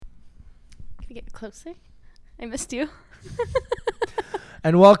to get closer. I missed you.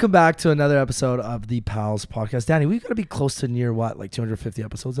 And welcome back to another episode of the Pals Podcast. Danny, we've got to be close to near what, like 250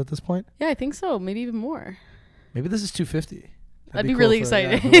 episodes at this point? Yeah, I think so. Maybe even more. Maybe this is 250. That'd be really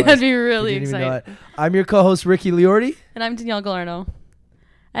exciting. That'd be really exciting. I'm your co-host, Ricky Liordi. And I'm Danielle Galarno.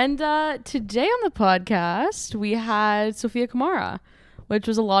 And today on the podcast, we had Sofia Camara, which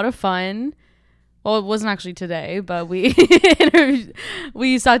was a lot of fun. Well, it wasn't actually today, but we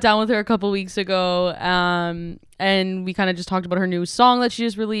we sat down with her a couple weeks ago, and we kind of just talked about her new song that she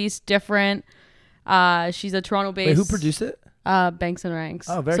just released, Different. She's a Toronto-based... Wait, who produced it? Banks and Ranks.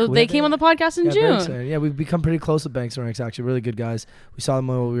 Oh, very so cool. they came on the podcast in June. Yeah, we've become pretty close with Banks and Ranks, actually. Really good guys. We saw them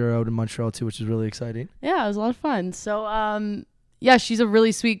when we were out in Montreal, too, which is really exciting. Yeah, it was a lot of fun. So, yeah, she's a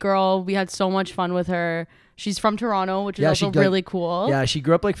really sweet girl. We had so much fun with her. She's from Toronto, which is also really cool. Yeah, she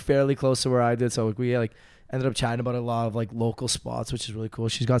grew up like fairly close to where I did, so we like ended up chatting about a lot of like local spots, which is really cool.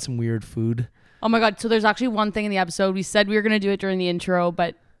 She's got some weird food. Oh my god! So there's actually one thing in the episode. We said we were gonna do it during the intro,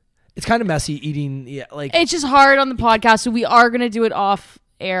 but it's kind of messy eating. Yeah, like it's just hard on the podcast, so we are gonna do it off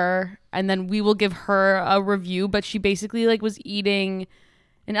air, and then we will give her a review. But she basically like was eating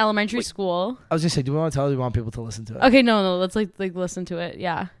in elementary school. I was gonna say, do we want to tell her? Do we want people to listen to it? Okay, no, let's like listen to it.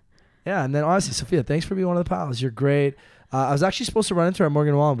 Yeah. Yeah, and then honestly, Sofia, thanks for being one of the pals. You're great. I was actually supposed to run into her at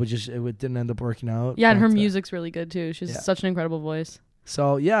Morgan Wallen, but just it didn't end up working out. Yeah, and her music's really good too. She's such an incredible voice.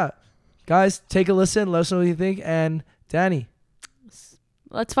 So yeah, guys, take a listen. Let us know what you think. And Danny,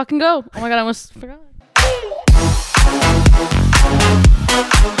 let's fucking go. Oh my god, I almost forgot.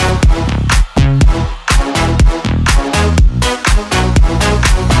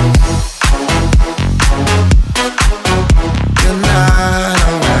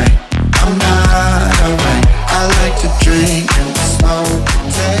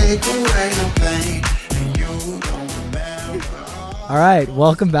 All right,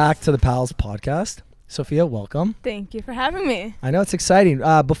 welcome back to the Pals Podcast. Sofia, welcome. Thank you for having me. I know it's exciting.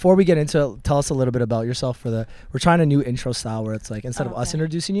 Before we get into it, tell us a little bit about yourself. We're trying a new intro style where it's like instead of us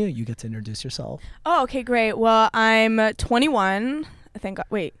introducing you, you get to introduce yourself. Oh, okay, great. Well, I'm 21. I think.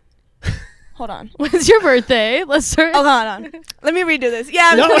 Wait. Hold on. When's your birthday? Let's start. Hold on. Let me redo this.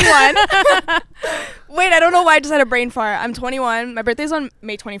 Yeah, I'm 21. Wait, I don't know why I just had a brain fart. I'm 21. My birthday's on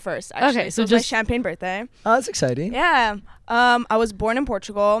May 21st, actually. Okay, so it's just my champagne birthday. Oh, that's exciting. Yeah. I was born in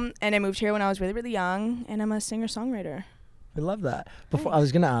Portugal, and I moved here when I was really, really young, and I'm a singer-songwriter. I love that. Before I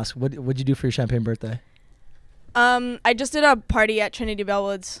was going to ask, what'd you do for your champagne birthday? I just did a party at Trinity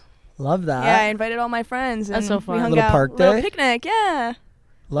Bellwoods. Love that. Yeah, I invited all my friends. That's and so fun. We hung little out. park Little day? picnic, yeah.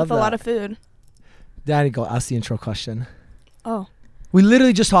 Love with that. a lot of food. Danny, go ask the intro question. Oh. We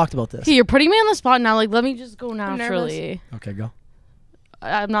literally just talked about this. Okay, you're putting me on the spot now. Like, let me just go naturally. Okay, go.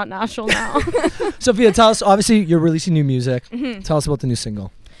 I'm not natural now. Sofia, tell us, obviously you're releasing new music. Mm-hmm. Tell us about the new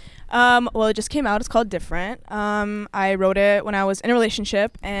single. Well, it just came out. It's called Different. I wrote it when I was in a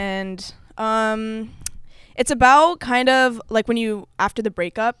relationship, and it's about kind of like when you, after the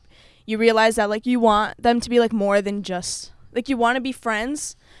breakup, you realize that like you want them to be like more than just, like you want to be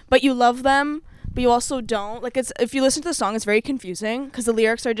friends, but you love them, but you also don't. Like it's, if you listen to the song, it's very confusing because the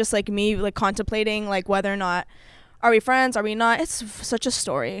lyrics are just like me like contemplating like whether or not, are we friends, are we not? It's such a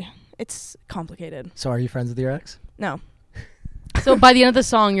story. It's complicated. So are you friends with your ex? No. So by the end of the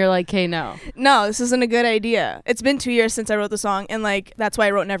song, you're like, hey, no, this isn't a good idea. It's been 2 years since I wrote the song, and like that's why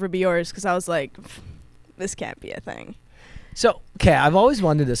I wrote Never Be Yours, because I was like, this can't be a thing. So, okay, I've always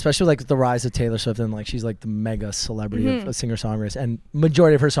wondered, especially like the rise of Taylor Swift, and like she's like the mega celebrity of singer-songwriters, and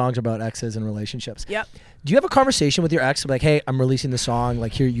majority of her songs are about exes and relationships. Yep. Do you have a conversation with your ex like, hey, I'm releasing the song,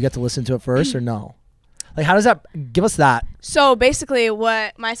 like here, you get to listen to it first, or no? Like, how does that, give us that. So basically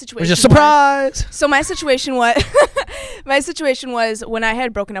what my situation was a surprise. So my situation was, when I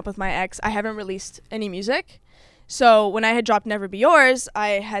had broken up with my ex, I haven't released any music. So when I had dropped Never Be Yours, I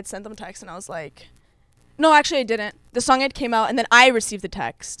had sent them a text and I was like, no, actually I didn't. The song had came out and then I received the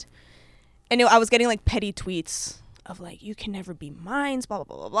text. And I was getting like petty tweets of like, you can never be mine, blah, blah,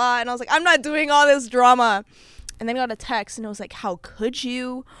 blah, blah, blah. And I was like, I'm not doing all this drama. And then I got a text and it was like, how could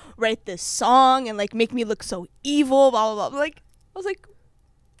you write this song and like make me look so evil, blah, blah, blah. Like, I was like,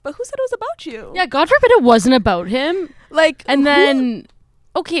 but who said it was about you? Yeah, God forbid it wasn't about him. Like, and then,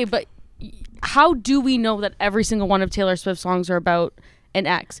 okay, but how do we know that every single one of Taylor Swift's songs are about an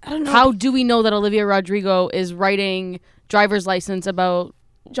ex? I don't know. How do we know that Olivia Rodrigo is writing Driver's License about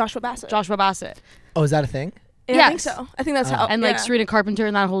Joshua Bassett? Oh, is that a thing? Yeah, I think so. I think that's how. And like Serena Carpenter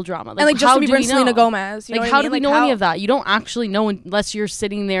and that whole drama. Like, and like Justin Bieber and Selena know? Gomez. You know how what I do mean? we like know any of that? You don't actually know unless you're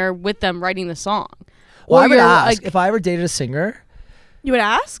sitting there with them writing the song. Well, Or I would you're, ask, like, if I ever dated a singer, You would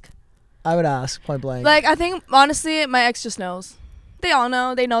ask? I would ask point blank. Like, I think, honestly, my ex just knows. They all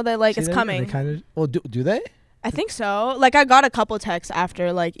know. They know that like See, it's they coming. kind of. Well, do they? I think so. Like I got a couple texts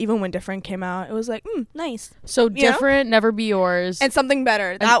after, like even when Different came out, it was like, nice. So You know? Different, Never Be Yours. And Something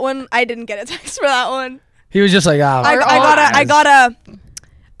Better. That one, I didn't get a text for that one. He was just like,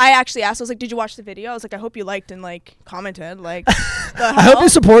 I actually asked. I was like, "Did you watch the video?" I was like, "I hope you liked and like commented." Like, the I hope you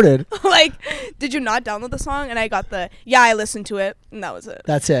supported. like, did you not download the song? And I got I listened to it, and that was it.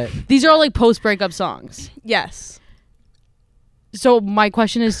 That's it. These are all like post-breakup songs. Yes. So my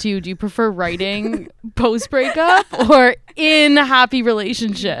question is to you, do you prefer writing post-breakup or in a happy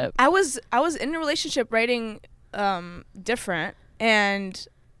relationship? I was in a relationship writing Different, and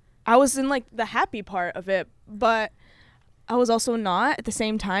I was in like the happy part of it, but I was also not at the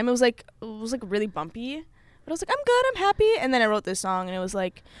same time. It was like really bumpy, but I was like, I'm good, I'm happy. And then I wrote this song, and it was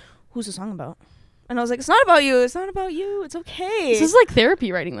like, who's the song about? And I was like, it's not about you, it's okay. This is like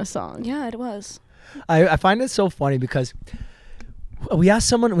therapy writing this song. Yeah, it was. I find it so funny because we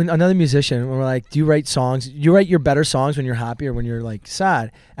asked another musician, and we're like, do you write songs? You write your better songs when you're happy or when you're like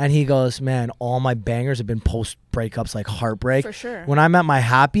sad? And he goes, man, all my bangers have been post breakups, like heartbreak. For sure. When I'm at my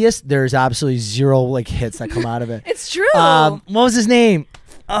happiest, there's absolutely zero like hits that come out of it. It's true. What was his name?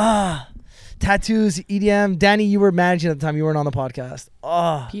 Tattoos, EDM. Danny, you were managing at the time. You weren't on the podcast.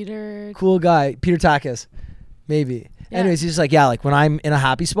 Peter. Cool guy. Peter Takis. Maybe. Yeah. Anyways, he's just like, yeah, like when I'm in a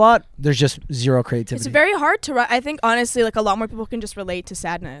happy spot, there's just zero creativity. It's very hard to write. I think honestly, like a lot more people can just relate to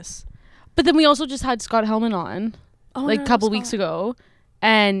sadness. But then we also just had Scott Hellman on a couple weeks ago,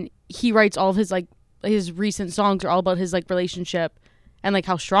 and he writes all of his like his recent songs are all about his like relationship and like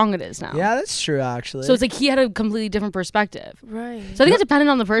how strong it is now. Yeah, that's true actually. So it's like he had a completely different perspective. Right. So I think it's dependent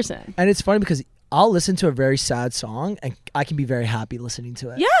on the person. And it's funny because I'll listen to a very sad song and I can be very happy listening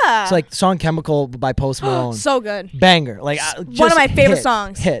to it. Yeah. It's like the song Chemical by Post Malone. So good. Banger. Like One of my favorite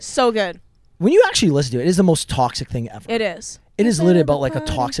songs. Hit. So good. When you actually listen to it, it is the most toxic thing ever. It is. It is literally about like a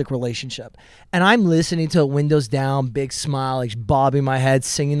toxic relationship. And I'm listening to it, windows down, big smile, like bobbing my head,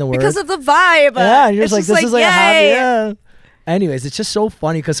 singing the words. Because of the vibe. Yeah, and you're just like, this is like yay. a happy, yeah. Anyways, it's just so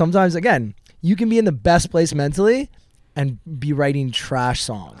funny because sometimes, again, you can be in the best place mentally and be writing trash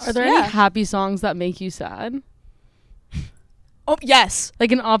songs. Are there any happy songs that make you sad? Oh, yes.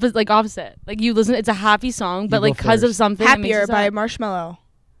 Like an opposite. Like you listen, it's a happy song, but You like go because of first. something. it makes you Happier by sad. Marshmello.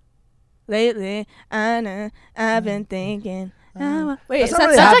 Lately, I know I've been thinking. Wait, That's is not that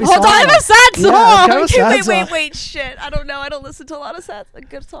really a sad? happy Hold song. on, I have a sad Yeah, song. it's kind of a Okay, sad wait, song. shit. I don't know. I don't listen to a lot of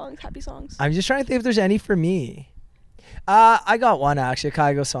good songs, happy songs. I'm just trying to think if there's any for me. I got one actually, a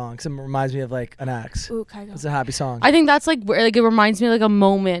Kygo song. 'Cause it reminds me of like an ex. Ooh, Kygo. It's a happy song. I think that's like where like it reminds me of like a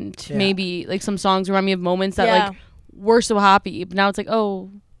moment. Yeah. Maybe like some songs remind me of moments that Yeah. like we're so happy, but now it's like, oh,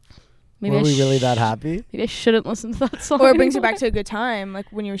 maybe Were I we really that happy? Maybe I shouldn't listen to that song. Or it brings you anymore. back to a good time, like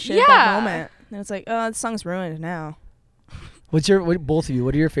when you were shit at Yeah. that moment. And it's like, oh, this song's ruined now. Both of you,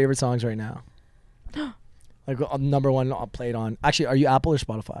 what are your favorite songs right now? Like number one played on. Actually, are you Apple or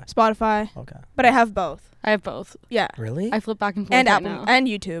Spotify? Spotify, Okay. but I have both. I have both. Yeah. Really? I flip back and forth And right Apple now. and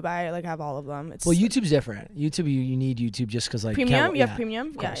YouTube. I like have all of them. It's Well, YouTube's different. YouTube, you need YouTube just because like premium. You have premium.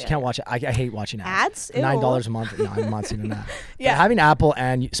 Of course, you can't watch it. I hate watching ads. Ads. Ew. $9 a month. No, I'm not seeing that. Yeah. But having Apple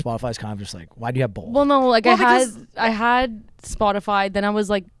and Spotify is kind of just like, why do you have both? Well, no, like Well, I had Spotify, then I was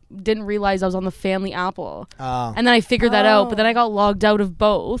like didn't realize I was on the family Apple, Oh. and then I figured that out. But then Oh. I got logged out of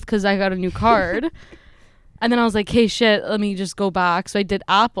both because I got a new card, and then I was like, hey, shit, let me just go back. So I did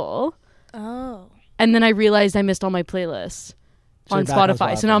Apple, Oh. and then I realized I missed all my playlists So on you're back on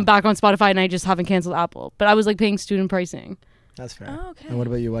Spotify. So now I'm back on Spotify, and I just haven't canceled Apple. But I was like paying student pricing. That's fair. Oh, okay. And what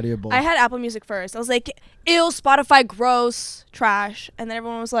about you? Why do you have both? I had Apple Music first. I was like, ew, Spotify, gross, trash. And then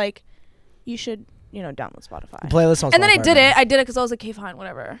everyone was like, you should, download Spotify. Playlist on Spotify. And then I did right? it. I did it because I was like, okay, fine,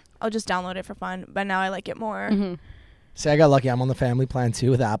 whatever. I'll just download it for fun. But now I like it more. Mm-hmm. See, I got lucky. I'm on the family plan too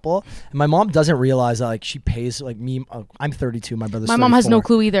with Apple, and my mom doesn't realize that like she pays like me. I'm 32. My brother's. My mom has no 34.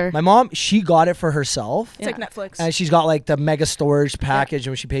 clue either. My mom, she got it for herself, It's like Netflix. and she's got like the mega storage package,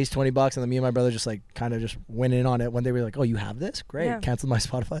 and when she pays $20, and then me and my brother just like kind of just went in on it. One day we were like, "Oh, you have this? Great!" Yeah. Canceled my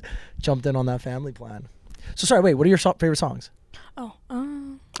Spotify, jumped in on that family plan. So sorry, wait. What are your favorite songs? Oh.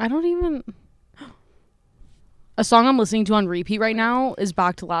 I don't even. A song I'm listening to on repeat right now is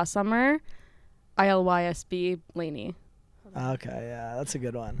Back to Last Summer, ILYSB Laney. Okay, yeah, that's a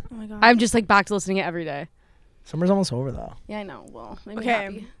good one. Oh my god. I'm just like back to listening to it every day. Summer's almost over though. Yeah, I know. Well, made me Okay.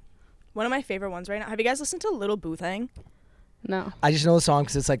 happy. One of my favorite ones right now. Have you guys listened to Little Boo Thing? No. I just know the song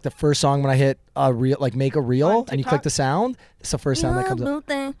because it's like the first song when I hit a reel, like make a reel, On and you TikTok? click the sound. It's the first sound that comes up. Little Boo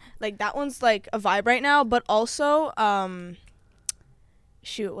Thing. Like that one's like a vibe right now, but also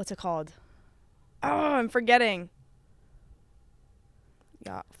shoot, what's it called? Oh, I'm forgetting.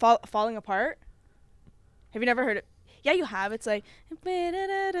 Yeah, Falling Apart. Have you never heard it? Yeah, you have. It's like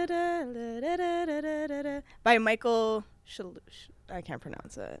by Michael. I can't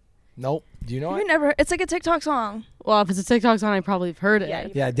pronounce it. Nope. Do you know You it? never. It's like a TikTok song. Well, if it's a TikTok song, I probably have heard it. Yeah,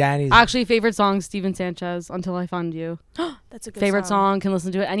 Yeah, Danny's. Actually, favorite song, Steven Sanchez, Until I Find You. That's a good Favorite song, can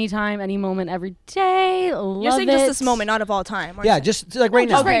listen to it anytime, any moment, every day. Love You're saying it. just this moment, not of all time. or yeah, something. just like right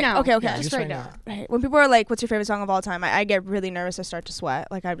now. just right now. Okay. Yeah, Just just right right now. Right. When people are like, "What's your favorite song of all time?" I get really nervous. I start to sweat.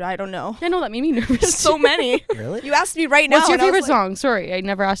 Like I don't know. I know that made me nervous. There's so many. Really? You asked me right now. What's your and I was favorite like- song? Sorry, I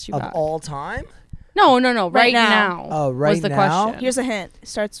never asked you Of that. all time? No. Right now. now. Oh, right was the now? question. Here's a hint. It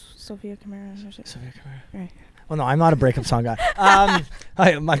starts Sofia Camara. Sofia Camara. Right. Well, no, I'm not a breakup song guy. I'm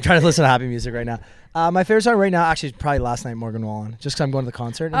trying to listen to happy music right now. My favorite song right now actually is probably Last Night Morgan Wallen, just because I'm going to the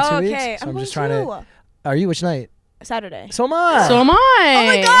concert in 2 Oh, weeks. okay. So I'm just going trying to. Are you? Which night? Saturday. So am I. So am I. Oh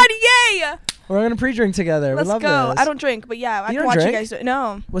my God! Yay! We're going to pre-drink together. Let's we love go. this. I don't drink, but yeah, I You can don't watch drink? you guys do it.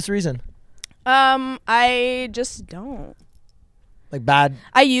 No. What's the reason? I just don't. Like bad.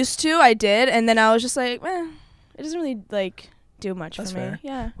 I used to. I did, and then I was just like, it doesn't really like do much That's for me. fair.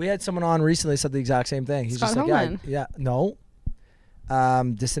 Yeah. We had someone on recently said the exact same thing. He's Scott just like, Hillman. yeah, no.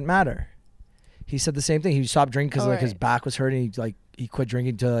 Didn't matter. He said the same thing. He stopped drinking because Oh, like his right. back was hurting. He quit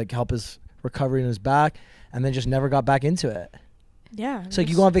drinking to like help his recovery in his back, and then just never got back into it. Yeah. So like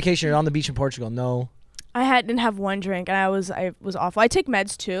you go on vacation, you're on the beach in Portugal. No. didn't have one drink, and I was awful. I take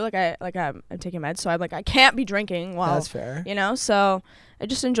meds too. I'm taking meds, so I'm like I can't be drinking while That's fair. So I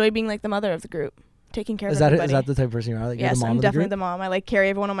just enjoy being like the mother of the group, taking care Is of that everybody. is that the type of person you are? Like you're Yes, the mom I'm of the definitely group? the mom. I like carry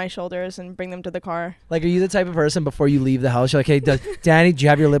everyone on my shoulders and bring them to the car. Like, are you the type of person before you leave the house, you're like, hey, Danny, do you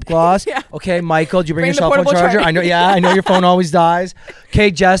have your lip gloss? Yeah. Okay, Michael, did you bring your Bring the cell phone portable charger? charger. I know. Yeah, I know your phone always dies.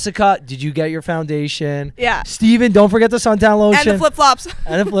 Okay, Jessica, did you get your foundation? Yeah. Steven, don't forget the suntan lotion. And the flip flops.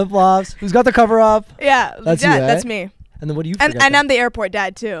 And the flip flops. Who's got the cover up? Yeah. That's yeah, you, eh? that's me. And then what do you And forget? and then? I'm the airport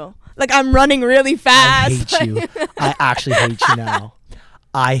dad too. Like I'm running really I fast. hate you. I actually hate you now.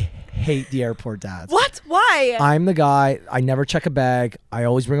 I hate the airport dads. What? Why? I'm the guy. I never check a bag. I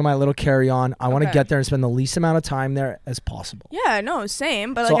always bring my little carry-on. I want to Okay. get there and spend the least amount of time there as possible. Yeah, no,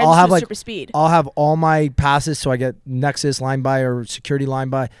 same. But So like I'll I just have, do like, super speed. I'll have all my passes, so I get Nexus line by or security line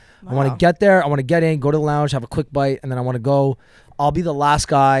by. I want Wow. to get there. I want to get in, go to the lounge, have a quick bite, and then I want to go. I'll be the last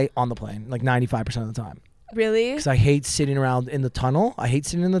guy on the plane, like 95% of the time, Really? because I hate sitting around in the tunnel. I hate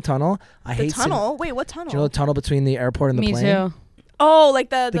sitting in the tunnel. I The hate tunnel? Wait, what tunnel? Do you know the tunnel between the airport and the Me plane? too. Oh, like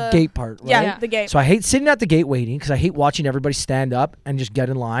the The gate part, right? Yeah, Yeah. the gate. So I hate sitting at the gate waiting because I hate watching everybody stand up and just get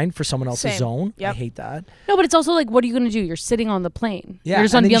in line for someone else's Same. zone. I Yep. hate that. No, but it's also like, what are you gonna do? You're sitting on the plane. Yeah, You're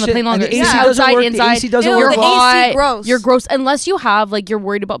just and gonna then be you on the sit- plane and longer. the Yeah, AC doesn't outside, work, the inside. AC doesn't Ew, work. the AC hot. gross. You're gross. Unless you have like you're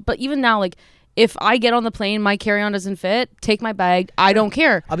worried about. But even now, like if I get on the plane, my carry-on doesn't fit. Take my bag. I don't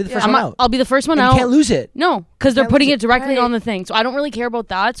care. I'll be the Yeah. first I'm one not- out. I'll be the first one And out. you can't lose it. No, because they're Can't putting lose it directly Right. on the thing. So I don't really care about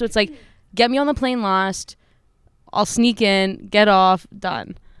that. So it's like, get me on the plane last. I'll sneak in, get off,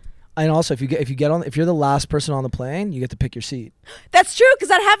 done. And also, if you're the last person on the plane, you get to pick your seat. That's true, because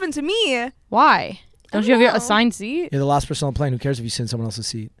that happened to me. Why? Don't I you have your know. assigned seat? You're the last person on the plane. Who cares if you sit in someone else's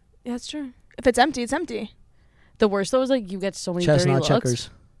seat? Yeah, that's true. If it's empty, it's empty. The worst though is like you get so many dirty Chestnut looks. checkers.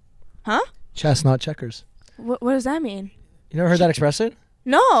 Huh? Chestnut checkers. What does that mean? You never heard that expression?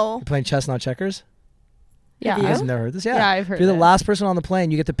 No. You're playing chestnut checkers? Yeah, Have You you? guys have never heard this? Yeah. yeah, I've heard. If you're the it. last person on the plane,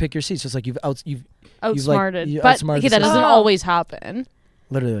 you get to pick your seats. So it's like you've outsmarted, you but outsmarted okay, the that doesn't system. always happen.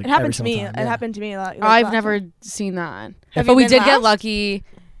 literally like It happened every to single me. time. It Yeah. happened to me a lot. I've last never time. seen that. Have But you we been did get last? lucky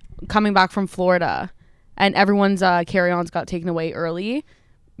coming back from Florida, and everyone's carry-ons got taken away early.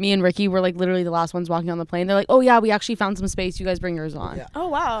 Me and Ricky were like literally the last ones walking on the plane. They're like, "Oh yeah, we actually found some space. You guys bring yours on." Yeah. Oh,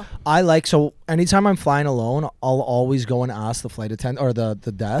 wow. So anytime I'm flying alone, I'll always go and ask the flight attendant or the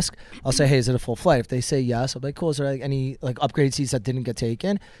desk. I'll say, hey, is it a full flight? If they say yes, I'll be like, cool. Is there like any like upgraded seats that didn't get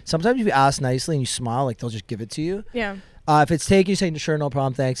taken? Sometimes if you ask nicely and you smile, like they'll just give it to you. Yeah. If it's taken, you say, sure, no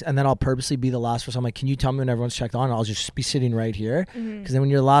problem, thanks. And then I'll purposely be the last person. I'm like, can you tell me when everyone's checked on? I'll just be sitting right here. Because then when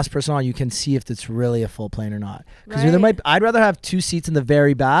you're the last person on, you can see if it's really a full plane or not. Because I'd rather have two seats in the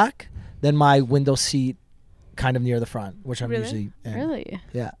very back than my window seat kind of near the front, which I'm Really? usually in. Really?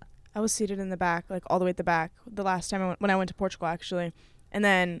 Yeah. I was seated in the back, like all the way at the back, the last time when I went to Portugal, actually. And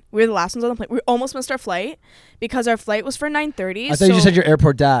then we were the last ones on the plane. We almost missed our flight because our flight was for 9:30. I thought you just said your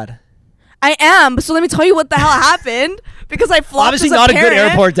airport dad. I am, but so let me tell you what the hell happened because I flopped. Obviously as a not a good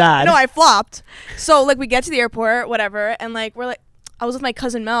parent. airport dad. No, I flopped. So like we get to the airport, whatever, and like we're like, I was with my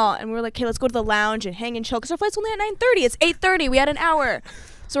cousin Mel, and we were like, okay, let's go to the lounge and hang and chill because our flight's only at 9:30. It's 8:30. We had an hour,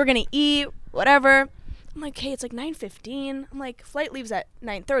 so we're gonna eat, whatever. I'm like, hey, it's like 9:15. I'm like, flight leaves at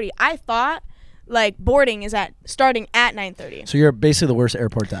 9:30. I thought like boarding is starting at 9:30. So you're basically the worst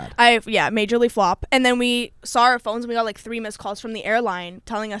airport dad. Majorly flop. And then we saw our phones and we got like 3 missed calls from the airline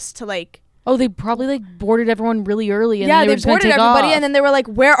telling us to like Oh, they probably like boarded everyone really early. And Yeah, then they were just gonna boarded take everybody, off. and then they were like,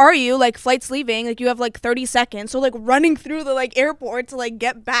 "Where are you? Like, flight's leaving. Like, you have like 30 seconds." So like running through the like airport to like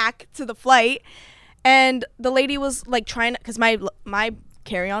get back to the flight, and the lady was like trying to, because my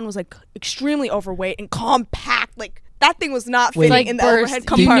carry-on was like extremely overweight and compact. Like that thing was not Wait, fitting like in the burst. overhead You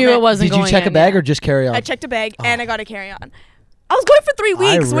compartment. knew it wasn't Did you going check a in, bag yeah. or just carry on? I checked a bag and I got a carry-on. I was going for 3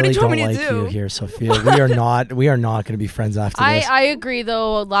 weeks. I really What did you want don't me like to do? you here, Sophia. We are not. We are not going to be friends after this. I agree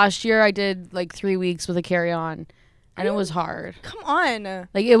though. Last year I did like 3 weeks with a carry-on, and it was hard. Come on.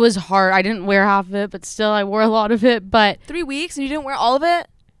 Like it was hard. I didn't wear half of it, but still I wore a lot of it. But 3 weeks and you didn't wear all of it?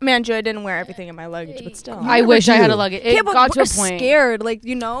 Man, Joy, I didn't wear everything in my luggage, but still. I wish I had do. a luggage. Yeah, It but got to we're a point. scared, like,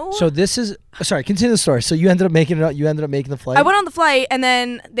 you know? So this is sorry. Continue the story. So you ended up making it. You ended up making the flight. I went on the flight, and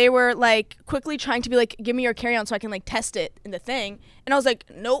then they were like quickly trying to be like, "Give me your carry-on so I can like test it in the thing." And I was like,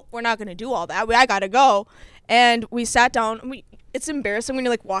 "Nope, we're not gonna do all that. I gotta go." And we sat down. It's embarrassing when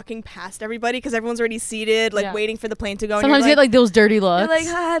you're like walking past everybody because everyone's already seated, like Yeah. waiting for the plane to go. And Sometimes you you're get like those dirty you're looks. like,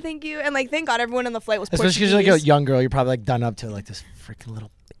 "Ah, thank you," and like thank God everyone on the flight was Especially because Portuguese. you're like a young girl. You're probably like done up to like this freaking little.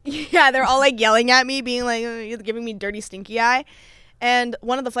 Yeah, they're all like yelling at me, being like, you're giving me dirty, stinky eye. And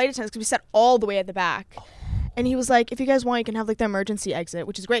one of the flight attendants, because we sat all the way at the back, and he was like, if you guys want, you can have like the emergency exit,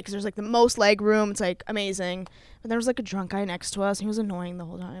 which is great because there's like the most leg room. It's like amazing. But there was like a drunk guy next to us. And he was annoying the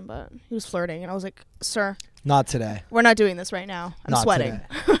whole time, but he was flirting. And I was like, sir, Not today. we're not doing this right now. I'm Not sweating.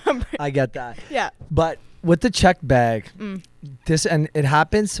 I get that. Yeah. But with the check bag, Mm. this and it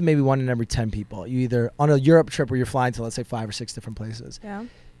happens to maybe 1 in every 10 people. You either on a Europe trip where you're flying to let's say 5 or 6 different places. Yeah.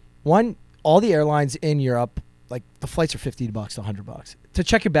 All the airlines in Europe, like the flights are $50 to $100. To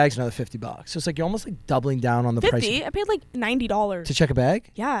check your bag's another $50. So it's like you're almost like doubling down on the price 50? I paid like $90. to check a bag.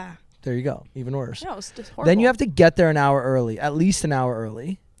 Yeah. There you go, even worse. Yeah, it was just horrible. Then you have to get there an hour early, at least an hour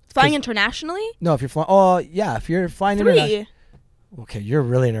early. Flying 'cause- internationally? No, if you're flying, oh yeah, if you're flying 3. international. Okay, you're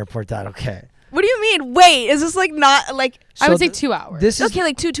really an airport dad. Okay. What do you mean? Wait, is this like not like I would say th- 2 hours. This is okay,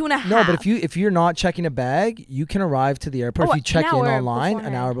 like two and a half? no, but if you're not checking a bag, you can arrive to the airport Oh, if you check an in hour online an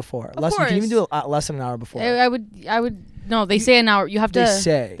beforehand. hour before. Of Less, you can even do course. less than an hour before. I would. No, they say an hour. You have to. They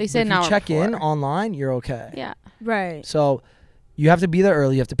say They say if an you hour check in before. online, you're okay. Yeah. Right. So you have to be there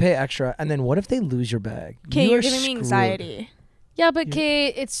early. You have to pay extra. And then what if they lose your bag? Okay, You you're are giving me screwed. anxiety. Yeah, but You-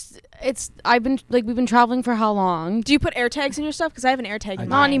 Kate, it's. We've been traveling for how long? Do you put air tags in your stuff? Because I have an air tag in I mine.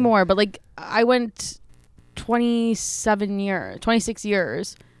 Not anymore, but like I went 26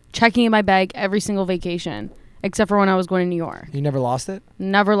 years checking in my bag every single vacation, except for when I was going to New York. You never lost it?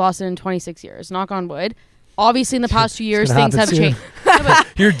 Never lost it in 26 years. Knock on wood. Obviously, in the past 2 years, gonna things have happen changed.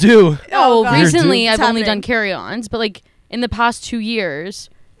 You're due. Oh, Oh, God. recently It's I've only happening. done carry-ons, but like in the past 2 years,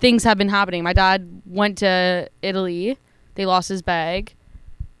 things have been happening. My dad went to Italy. They lost his bag.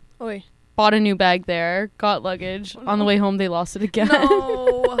 Oy. Bought a new bag there. Got luggage. On the way home, they lost it again.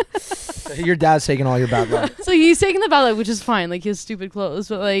 No. Your dad's taking all your bad luck. So he's taking the bag, like, which is fine. Like his stupid clothes,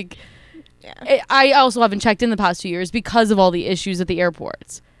 but like, Yeah. I also haven't checked in the past 2 years because of all the issues at the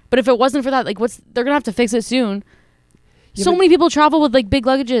airports. But if it wasn't for that, like, they're gonna have to fix it soon. Yeah, So but- many people travel with like big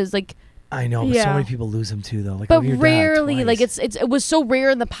luggages, like, I know, but so Yeah. many people lose them too, though. Like, but look at your dad rarely. Like twice. it was so rare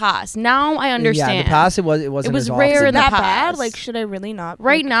in the past. Now I understand. Yeah, in the past it wasn't. was as rare often. in the that past. bad? Like, should I really not?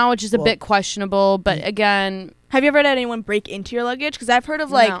 Right like- now, it's just a Well, bit questionable. But again, Have you ever had anyone break into your luggage? Because I've heard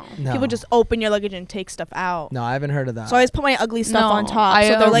of like no. No. people just open your luggage and take stuff out. No, I haven't heard of that. So I always put my ugly stuff No, on top. I,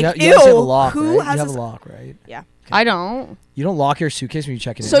 So they're like, you guys have a ew, lock, who right? has You have this? a lock, right? Yeah. I don't. You don't lock your suitcase when you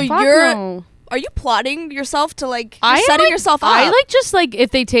check it So in. Fuck you're no. Are you plotting yourself to like? I You're am, setting like- yourself up. I like just like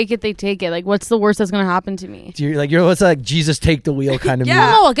if they take it, they take it. Like, what's the worst that's gonna happen to me? You're what's like Jesus take the wheel kind of Yeah.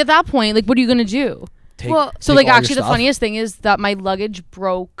 move. No, like at that point, like, what are you gonna do? Take, Well, So take like all your actually the stuff. funniest thing is that my luggage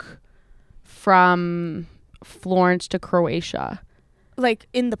broke from Florence to Croatia. like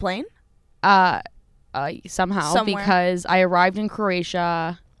in the plane. Somehow Somewhere. because I arrived in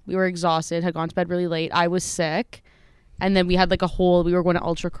Croatia. We were exhausted, had gone to bed really late. I was sick. And then we had like we were going to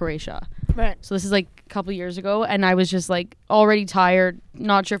Ultra Croatia. Right. So this is like a couple years ago. And I was just like already tired,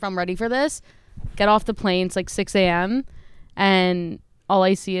 not sure if I'm ready for this. Get off the plane. It's like 6 a.m. And all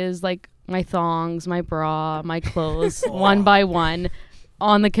I see is like my thongs, my bra, my clothes, one by one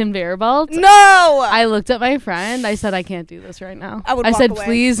on the conveyor belt. No. I looked at my friend. I said, I can't do this right now. I would I walk said, away.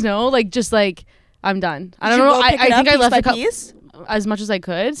 please no. Like, just like, I'm done. I Did don't you know. go I pick it think up I left piece a by piece? as much as I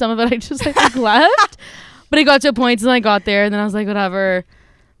could. Some of it I just like left. But it got to a point, and I got there, and then I was like, whatever.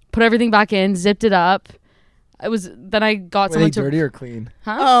 Put everything back in, zipped it up. Then I got Were they someone to. dirty or clean?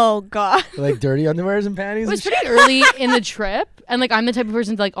 Huh? Oh God. Like dirty underwears and panties? It was and pretty early in the trip, and like I'm the type of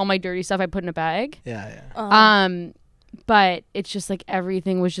person to like all my dirty stuff I put in a bag. yeah. Oh. but it's just like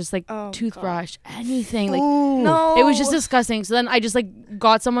everything was just like Oh, toothbrush, anything. Like Ooh. No. it was just disgusting. So then I just like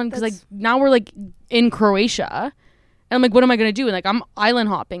got someone because like now we're like in Croatia. And I'm like, what am I going to do? And like, I'm island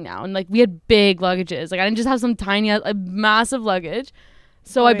hopping now. And like, we had big luggages. Like, I didn't just have some tiny, massive luggage.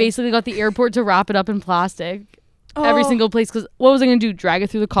 So I Oy. basically got the airport to wrap it up in plastic. Every single place. Because what was I going to do? Drag it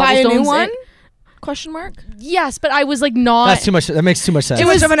through the Buy a cobblestones? new one? Question mark. Yes, but I was like not. That's too much. That makes too much sense. Too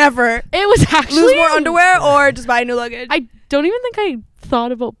much of an effort. It was actually. Lose more underwear or just buy new luggage. I don't even think I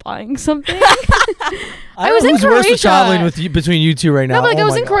thought about buying something. I was in who's worse with Croatia. traveling with you, between you two right now. No, but like Oh I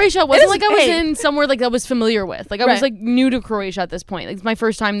was my in God. Croatia. It wasn't is- like I was hey. in somewhere like I was familiar with. Like I was Right. like new to Croatia at this point. Like it's my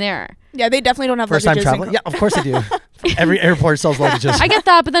first time there. yeah, they definitely don't have First time luggages in traveling? Yeah, of course they do. Every airport sells luggages. I get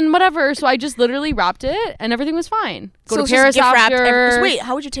that, but then whatever. So I just literally wrapped it, and everything was fine. Go So to it's just Paris gift wrapped after. wait,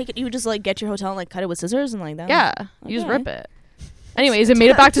 how would you take it? You would just like get your hotel and like cut it with scissors and like that? Yeah, you just Okay. rip it. Anyways, it made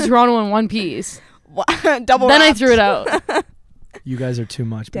it back to Toronto in one piece. Double. Then I wrapped. threw it out. You guys are too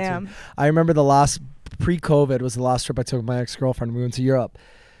much. Damn. I remember the last pre-COVID was the last trip I took with my ex-girlfriend. We went to Europe,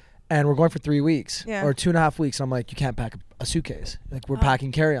 and we're going for 3 weeks Yeah. or 2.5 weeks. I'm like, you can't pack a suitcase. Like we're Oh.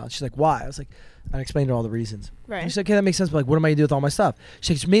 packing carry-on. She's like, why? I was like, I explained to her all the reasons. Right. She's like, okay, that makes sense. But like, what am I gonna do with all my stuff? She's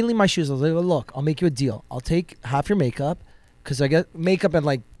like, it's mainly my shoes. I was like, well, look, I'll make you a deal. I'll take half your makeup, because I get makeup and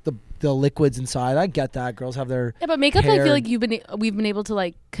like the liquids inside. I get that. Girls have their Yeah, but makeup, I hair. feel like we've been able to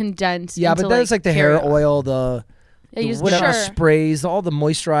like condense. yeah, into, but then it's like the hair carry-on. oil, the Yeah, you just whatever Sure. sprays, all the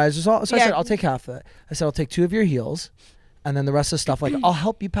moisturizers. All, so I Yeah. said, I'll take half of it. I said, I'll take 2 of your heels, and then the rest of the stuff, like I'll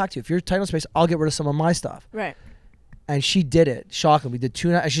help you pack too. If you're tight on space, I'll get rid of some of my stuff. Right. And she did it. Shocking. We did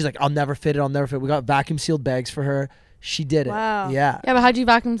 2. And she's like, I'll never fit it. I'll never fit. We got vacuum sealed bags for her. She did it. Wow. Yeah. Yeah, but how'd you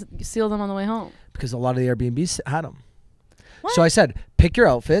vacuum seal them on the way home? Because a lot of the Airbnbs had them. What? So I said, pick your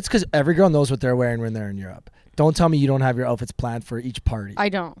outfits, because every girl knows what they're wearing when they're in Europe. Don't tell me you don't have your outfits planned for each party. I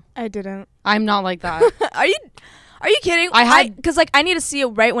don't. I didn't. I'm not like that. Are you kidding? I had- because like I need to see it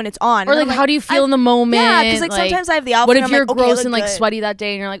right when it's on. Or And like, I'm how do you feel in the moment? Yeah, because like sometimes I have the outfit. What and if I'm you're like, okay, I gross look and like good. sweaty that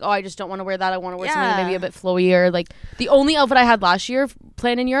day and you're like, oh, I just don't want to wear that. I want to wear something Yeah. maybe a bit flowier. Like the only outfit I had last year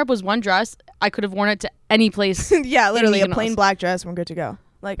planned in Europe was one dress. I could have worn it to any place. Yeah, literally a Mykonos. plain black dress. We're good to go.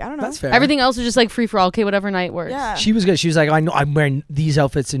 Like I don't know. That's fair. Everything else was just like free for all. Okay, whatever night works. Yeah. She was good. She was like, I know I'm wearing these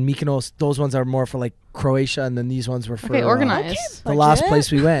outfits in Mykonos. Those ones are more for like Croatia, and then these ones were for Okay, organized. the last Budget.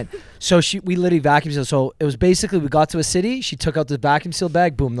 place we went. So we literally vacuum sealed. So it was basically we got to a city. She took out the vacuum sealed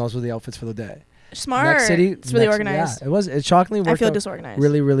bag. Boom, those were the outfits for the day. Smart. Next city, It's really next- organized. Yeah, it was. It shockingly I worked feel out disorganized.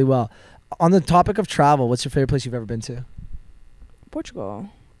 really, really well. On the topic of travel, what's your favorite place you've ever been to? Portugal.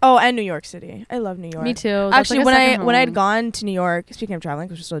 Oh, and New York City. I love New York. Me too. That's Actually, like a when second I had home. gone to New York, speaking of traveling,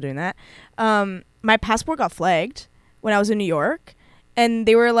 because we're still doing that, my passport got flagged when I was in New York, and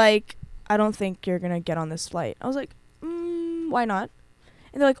they were like, "I don't think you're gonna get on this flight." I was like, "Why not?"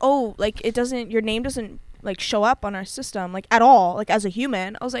 And they're like, "Oh, like it doesn't. Your name doesn't like show up on our system like at all, like as a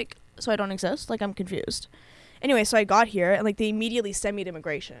human." I was like, "So I don't exist?" Like I'm confused. Anyway, so I got here, and like they immediately sent me to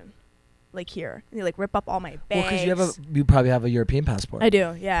immigration, like here, and they like rip up all my bags. Well, because you probably have a European passport. I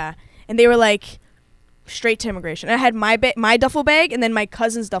do, yeah. And they were like, straight to immigration. And I had my duffel bag and then my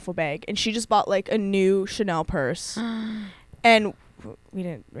cousin's duffel bag, and she just bought like a new Chanel purse. And we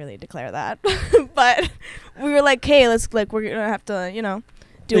didn't really declare that, but we were like, "Hey, let's like we're gonna have to,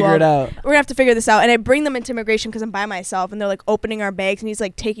 do Figure all it out. We're gonna have to figure this out." And I bring them into immigration because I'm by myself, and they're like opening our bags, and he's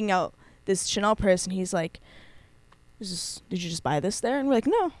like taking out this Chanel purse, and he's like, "Did you just buy this there?" And we're like,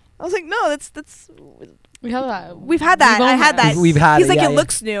 "No." I was like, "No, that's We have that. we've had that. We've I owned had that." We've had He's it, like, yeah, "It yeah.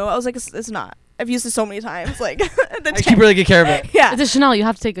 looks new." I was like, "It's not. I've used it so many times." Like, the I keep really good care of it. yeah, It's a Chanel. You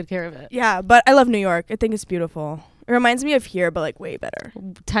have to take good care of it. yeah. But I love New York. I think it's beautiful. It reminds me of here, but like way better.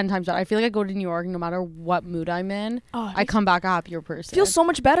 10 times better. I feel like I go to New York no matter what mood I'm in. Oh, I come back a happier person. feels so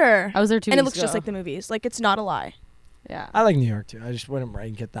much better. I was there 2 And it weeks looks just ago. like the movies. Like it's not a lie. Yeah. I like New York too. I just wouldn't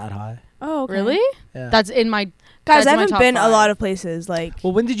rank it that high. Oh, okay. Really? Yeah. That's in my. Guys, that's I my haven't top been a 5. lot of places. Like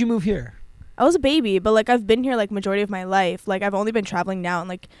Well, when did you move here? I was a baby, but like I've been here like majority of my life. Like I've only been traveling now, and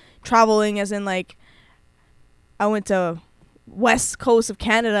like traveling as in like I went to west coast of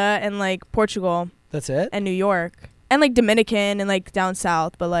Canada and like Portugal That's it? and New York and like Dominican and like down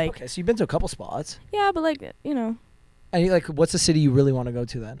south. But like Okay, so you've been to a couple spots. yeah, but like And what's the city you really want to go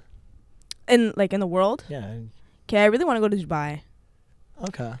to then? in the world. Yeah. Okay, I really want to go to Dubai.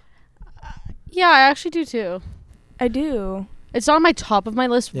 Okay. Yeah, I actually do too. I do. It's not on my top of my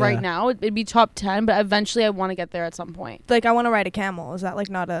list Yeah. right now. It'd be top 10, but eventually I want to get there at some point. Like I want to ride a camel. Is that like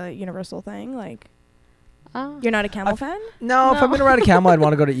not a universal thing? Like you're not a camel fan? No, if No. I'm gonna ride a camel, I'd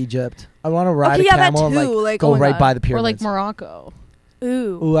want to go to Egypt. I want to ride Okay, a yeah, that camel and too. Like, go oh my right God. by the Or pyramids. like Morocco.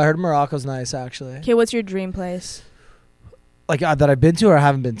 Ooh. Ooh, I heard Morocco's nice actually. Okay, what's your dream place? Like that I've been to or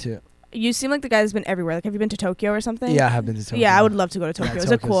haven't been to. You seem like the guy that's been everywhere. Like, have you been to Tokyo or something? Yeah, I have been to Tokyo. Yeah, I would love to go to Tokyo. Is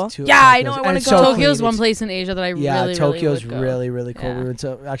it cool? Tokyo's Yeah, I know. Tokyo's- I and want to it's go. so Tokyo's clean. one It's- place in Asia that I Yeah, really, Tokyo's really would go. really, really cool. Yeah. We went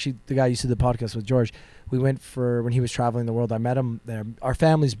to actually the guy who used to do the podcast with George. We went for when he was traveling the world. I met him there. Our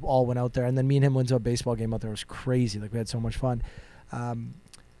families all went out there, and then me and him went to a baseball game out there. It was crazy. Like we had so much fun.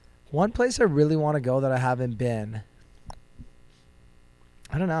 One place I really want to go that I haven't been.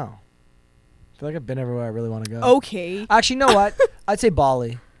 I don't know. I feel like I've been everywhere I really want to go. Okay. Actually, you know what? I'd say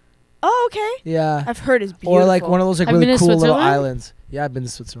Bali. Oh, okay. Yeah. I've heard it's beautiful. Or like one of those like Have you really been to cool little Switzerland? islands. Yeah, I've been to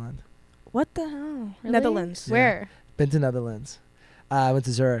Switzerland. What the hell? Really? Netherlands. Yeah. Where? Been to Netherlands. I went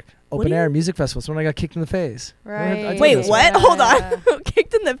to Zurich. What Open do air you- music festival. It's when I got kicked in the face. I Right. told Wait, this what? Yeah. Hold on.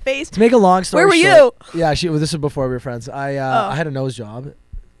 Kicked in the face. To make a long story Where were short, you? Yeah, this was before we were friends. I had a nose job.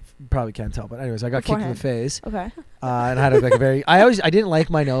 You probably can't tell, but anyways, I got kicked in the face. Okay. And I had like a very. I didn't like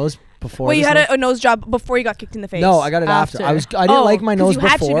my nose before. Wait, you this had nose. a nose job before you got kicked in the face? No, I got it after. I After. didn't like my nose you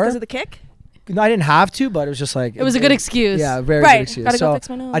had to before. because of the kick? No, I didn't have to, but it was just like It was a good excuse. Yeah, very Right. good excuse. Gotta So go fix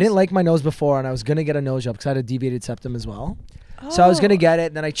my nose. I didn't like my nose before, and I was gonna get a nose job because I had a deviated septum as well. So I was gonna get it,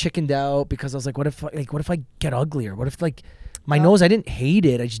 and then I chickened out because I was like, what if I get uglier? What if like my nose? I didn't hate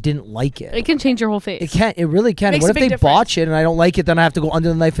it, I just didn't like it. It can change your whole face. It can't. It really can. Makes What a if big they difference. botch it and I don't like it? Then I have to go under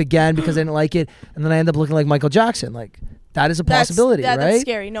the knife again because I didn't like it, and then I end up looking like Michael Jackson. Like that is a possibility, right? That's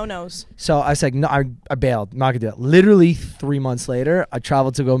scary. No nose. So I was like, no, I bailed. Not gonna do it. Literally 3 months later, I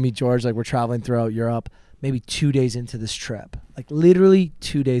traveled to go meet George. Like we're traveling throughout Europe. Maybe 2 days into this trip, like literally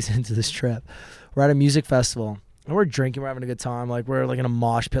 2 days into this trip, we're at a music festival and we're drinking. We're having a good time. Like we're like in a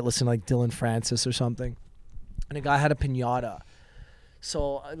mosh pit listening to like Dylan Francis or something. And a guy had a piñata.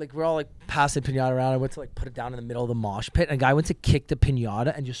 So like we're all like passing the piñata around. I went to like put it down in the middle of the mosh pit, and a guy went to kick the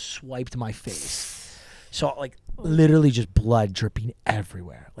piñata and just swiped my face. So like literally just blood dripping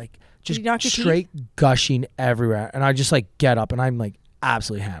everywhere, like just he knock your teeth? straight gushing everywhere. And I just like get up and I'm like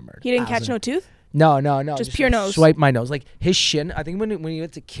absolutely hammered. He didn't catch Absolutely. no tooth? No. Just pure like nose. Swipe my nose, like his shin. I think when he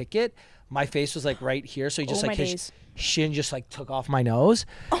went to kick it, my face was like right here, so he just Oh, like my his days. shin just like took off my nose.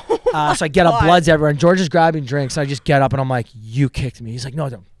 Oh So I get up, God. blood's everywhere, and George is grabbing drinks. And I just get up and I'm like, "You kicked me." He's like, "No,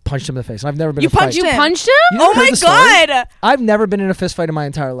 don't." Punched him in the face. And I've never been. You in a fight. punched You him? punched him? You Oh never heard my the story? God. I've never been in a fist fight in my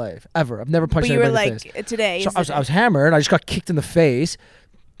entire life, ever. I've never punched But you were anybody in the face. like, today. So is the I was day. hammered. I just got kicked in the face,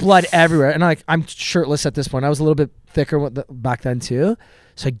 blood everywhere, and I'm shirtless at this point. I was a little bit thicker back then too.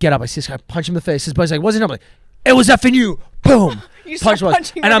 So I get up, I see this guy, punch him in the face. His buddy's like, "Wasn't up?" Like, "It was effing you!" Boom. You start Punch.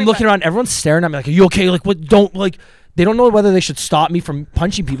 punching And I'm looking everybody. around. Everyone's staring at me like, "Are you okay?" Like, what? Don't like. They don't know whether they should stop me from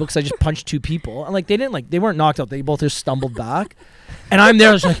punching people because I just punched 2 people, and like they weren't knocked out. They both just stumbled back, and I'm there.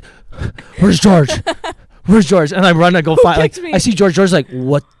 I was like, "Where's George? Where's George?" And I run. I go find. Like kicked me? I see George. George's like,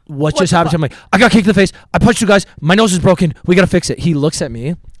 "What just the happened?" to him? I'm like, "I got kicked in the face. I punched 2 guys. My nose is broken. We gotta fix it." He looks at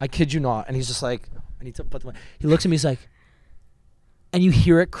me. I kid you not, and he's just like, "I need to put the." He looks at me. He's like, and you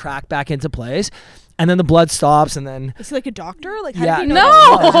hear it crack back into place, and then the blood stops, and then Is he like a doctor? Like, how yeah, does he know No!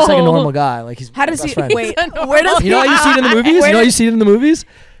 that? he's just like a normal guy. Like he's How does best he? friend. Wait, where does You know how you see it in the movies? Where You know how does- you see it in the movies?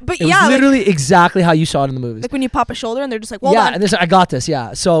 But It yeah, was literally exactly how you saw it in the movies. like when you pop a shoulder and they're just like, well yeah, done. and this I got this.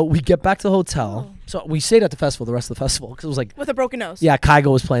 Yeah, so we get back to the hotel. So we stayed at the festival, the rest of the festival, because it was like, With a broken nose. yeah,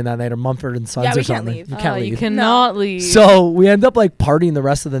 Kygo was playing that night, or Mumford and Sons Yeah, or we can't something. leave. You can't leave. You cannot leave. So we end up like partying the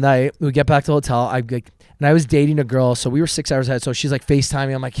rest of the night. We get back to the hotel. And I was dating a girl, so we were 6 hours ahead. So she's like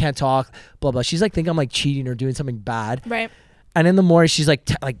FaceTiming. I'm like, can't talk, blah blah. She's like, think I'm like cheating or doing something bad. Right. And in the morning, she's like,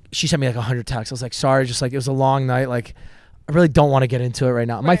 she sent me like 100 texts. I was like, sorry, just like it was a long night. Like, I really don't want to get into it right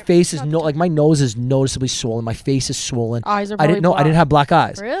now. My Right. face is Not the like my nose is noticeably swollen. My face is swollen. Eyes are I probably didn't know. I didn't blocked. have black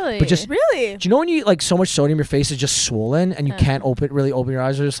eyes. Really? But just Really? do you know when you like so much sodium, your face is just swollen and you Yeah. can't really open your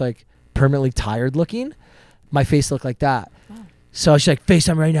eyes? Are just like permanently tired looking. My face looked like that. So she's like,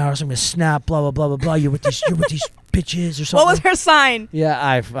 FaceTime right now, or I'm gonna snap. Blah blah blah blah blah. You're with these bitches or something. What was her sign?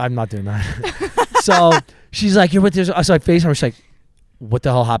 Yeah, I'm not doing that. So she's like, you're with this. So I FaceTime her. She's like, what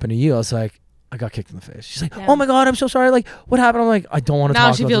the hell happened to you? I was like, I got kicked in the face. She's like, Yeah. oh my God, I'm so sorry. Like, what happened? I'm like, I don't want to Now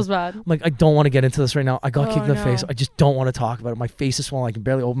talk she about feels this. bad. I'm like, I don't want to get into this right now. I got Oh, kicked in the no. face. I just don't want to talk about it. My face is swollen. I can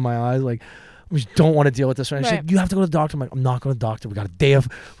barely open my eyes. Like, I just don't want to deal with this right now. She's Right. like, you have to go to the doctor. I'm like, I'm not going to the doctor. We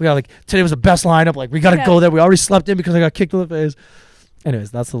got like, today was the best lineup. Like, we got to Yeah. go there. We already slept in because I got kicked in the face. Anyways,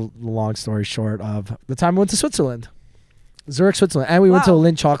 that's the long story short of the time we went to Switzerland. Zurich, Switzerland. And we went to a Wow.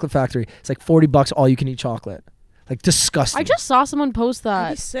 Lindt chocolate factory. It's like $40 all you can eat chocolate. Like disgusting. I just saw someone post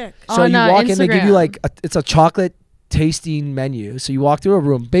That'd be that. sick. So on, you walk in, they give you Instagram. like it's a chocolate tasting menu. So you walk through a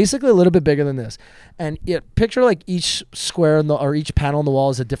room, basically a little bit bigger than this, and picture like each square or each panel on the wall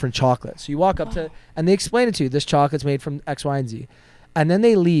is a different chocolate. So you walk up to, and they explain it to you. This chocolate's made from X, Y, and Z, and then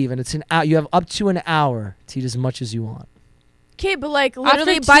they leave, and it's you have up to an hour to eat as much as you want. Okay, but like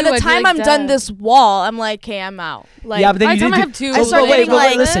literally After by two, the I'd be, time like, I'm done dead. this wall, I'm like, okay, I'm out. Like, yeah, but then by you the time did I do- have two, I started wait, eating,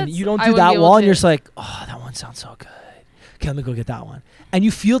 like, listen. You don't I do wouldn't that be able wall, and to. you're just like, oh, that one sounds so good. Okay, let me go get that one. And you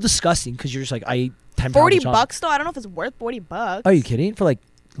feel disgusting because you're just like, I ate 10 pounds 40 of chocolate. bucks though. I don't know if it's worth 40 bucks. Are you kidding? For like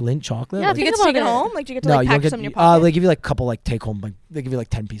Lindt chocolate? Yeah, Like, Do you get to Think take it about it. home? Like, do you get to no, like you pack don't get. some in your pocket? They give you like a couple like take home. Like they give you like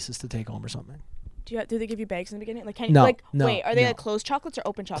 10 pieces to take home or something. Do they give you bags in the beginning? Like, can you No, like no, wait? Are they no. like closed chocolates or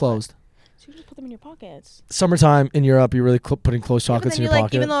open chocolates? Closed. So you just put them in your pockets. Summertime in Europe, you're really putting closed Yeah, but chocolates then in you your like,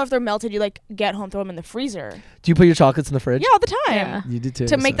 pocket. even though if they're melted, you like get home, throw them in the freezer. Do you put your chocolates in the fridge? Yeah, all the time. Yeah. You do too.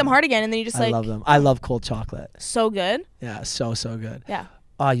 To make so- them hard again, and then you just I like love them. I love cold chocolate. so good. Yeah, so good. Yeah.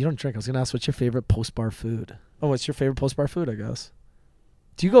 You don't drink. I was gonna ask, what's your favorite post-bar food? Oh, what's your favorite post-bar food? I guess.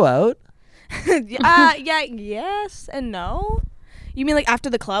 Do you go out? Yeah. Yes and no. You mean like after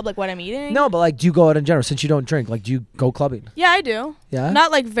the club, like what I'm eating? No, but like, do you go out in general? Since you don't drink, like, do you go clubbing? Yeah, I do. Yeah.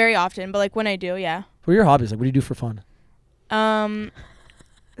 Not like very often, but like when I do, yeah. What are your hobbies? Like, what do you do for fun?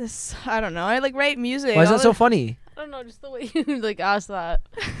 This I don't know. I like write music. Why is all that so the- funny? I don't know, just the way you like asked that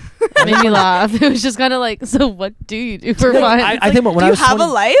made me laugh. It was just kind of like, so what do you do for fun? I think when Do I you was have 20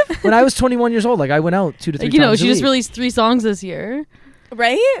 a life? when I was 21 years old, like I went out 2 to 3 Like, you know, times she a just week. released 3 songs this year.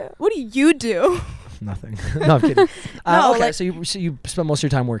 Right? What do you do? Nothing. No, I'm kidding. No, Okay, like- so you spend most of your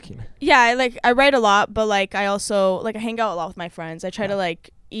time working. Yeah, I write a lot, but like I also like I hang out a lot with my friends. I try to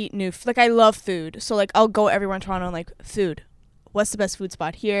like eat new like I love food. So like I'll go everywhere in Toronto and like food. What's the best food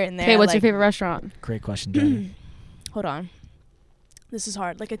spot here and there? Okay, what's your like- favorite restaurant? Great question, Jenny. Hold on. This is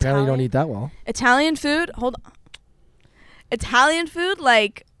hard. Like Apparently, Italian. you don't eat that well. Italian food. Hold on. Italian food,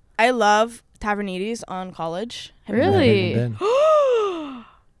 like I love Taverniti's on College. Have you- Never Really? even been.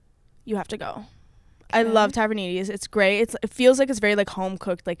 You have to go. I love Taverniti's. It's great. It feels like it's very like home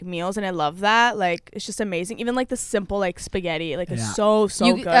cooked like meals, and I love that. Like it's just amazing. Even like the simple like spaghetti, like Yeah. it's so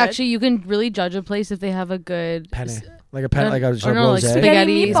you good. actually, you can really judge a place if they have a good Penne. Like a pen, like a or no, like rosé.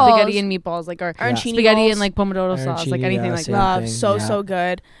 spaghetti, Meatballs. spaghetti and meatballs, like our Arancini spaghetti rolls. and like pomodoro sauce, like Arancini, anything yeah, like same that. love thing, so yeah.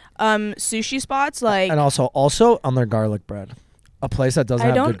 good. Sushi spots like And also on their garlic bread. A place that doesn't I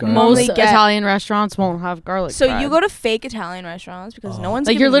have don't good garlic. mo- Most Only get- Italian restaurants won't have garlic. so bread. you go to fake Italian restaurants because no Oh. one's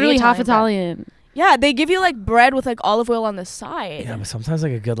like you're giving me literally half bread. Italian. Yeah, they give you like bread with like olive oil on the side. Yeah, but sometimes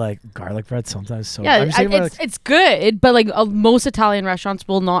like a good like garlic bread. Sometimes so. Yeah, I'm just, thinking about, it's good, but like most Italian restaurants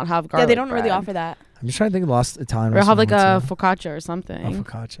will not have garlic. Yeah, they don't really bread. offer that. I'm just trying to think of the last Italian Or restaurant. have like I a went to. focaccia or something.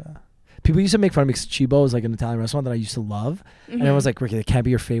 focaccia. People used to make fun of me because Chibo is like an Italian restaurant that I used to love, and it was like, Ricky, it can't be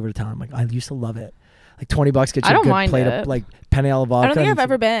your favorite Italian. I'm like, I used to love it. Like $20 get I you a don't good mind plate it. of like penne alla vodka. I don't think and I've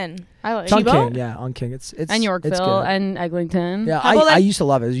ever been. I like It's on Chibo? King, yeah, on King. It's and it's Yorkville good. and Eglinton. Yeah, How about, I like- used to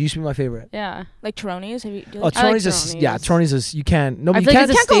love it. It used to be my favorite. Yeah. Like Toroni's. Have you? Do you Oh, like- I like Toroni's is yeah, Toroni's. Toroni's is you can't. No, I you feel like can't.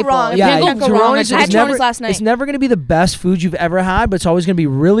 it's a can't go staple. wrong. You Yeah, can't go wrong. Toroni's I had is never. Toroni's last night. It's never going to be the best food you've ever had, but it's always going to be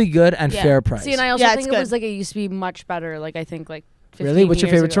really good and Yeah. fair price. See, and I also Yeah, think it's it was good. like it used to be much better. Like I think like 15 really, what's your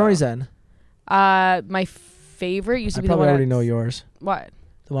years favorite ago. Toroni's then? My favorite used to I be the probably one. already at- know yours. What?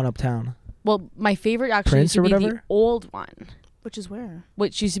 The one uptown. Well, my favorite actually Prince used to or be the whatever? old one, Which is where?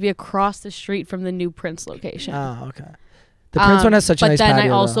 which used to be across the street from the new Prince location. Oh, okay. The Prince one has such a nice But then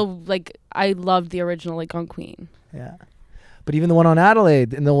patio. I also though. like I loved the original like on Queen. Yeah. But even the one on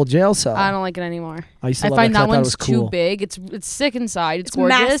Adelaide in the old jail cell. I don't like it anymore. I used to I love find it 'cause that I thought it one's was too cool. big. It's sick inside. It's It's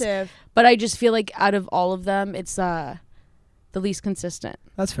gorgeous. massive. But I just feel like out of all of them, it's the least consistent.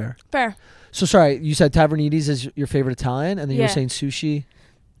 That's fair. Fair. So sorry, you said Taverniti's is your favorite Italian, and then you were Yeah. saying sushi.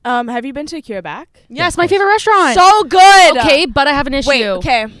 Have you been to Cure Back? Yes, of my course. favorite restaurant. So good. Okay, but I have an issue. Wait.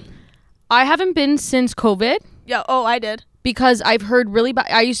 Okay. I haven't been since COVID Yeah. Oh, I did. because I've heard really bad.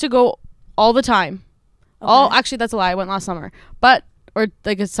 I used to go all the time. Actually, that's a lie. I went last summer, or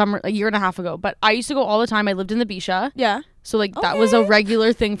like a year and a half ago. But I used to go all the time. I lived in the Bisha, Yeah. so like that was a Okay.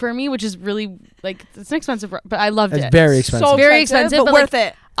 regular thing for me, which is really like it's an expensive, but I loved It's it. very expensive. So Very expensive, but but, worth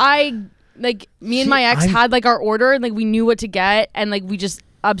it. I like me and See, my ex I'm- had like our order and like we knew what to get and like we just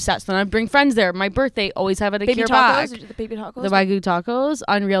obsessed. Then I bring friends there. My birthday always have it at Baby Cure Back. tacos. The baby tacos. The Wagyu tacos,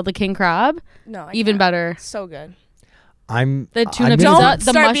 unreal. The king crab, No. I even can't. better. So good. The tuna I'm pizza, Don't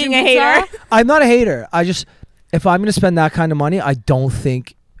the start mushroom being a pizza. hater. I'm not a hater. I just, if I'm gonna spend that kind of money, I don't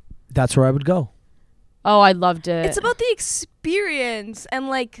think that's where I would go. Oh, I loved it. It's about the experience and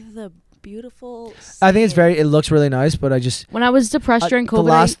like the beautiful. I think it's scene. it looks really nice, but I just when I was depressed during the COVID.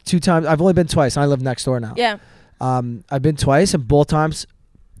 last 2 times I've only been twice, and I live next door now. Yeah. I've been twice, and both times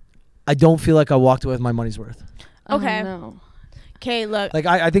I don't feel like I walked away with my money's worth. Okay. No. Okay. Look. Like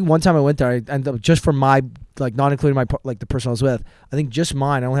I think one time I went there, I ended up just for my like not including my like the person I was with. I think just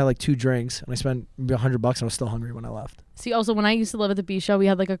mine. I only had like 2 drinks, and I spent maybe $100, and I was still hungry when I left. See, also when I used to live at the Bisha, we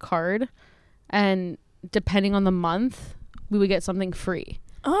had like a card, and depending on the month, we would get something free.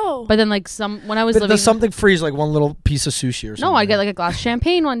 Oh. But then like when I was But living, does something free is like one little piece of sushi or something? no, I get like a glass of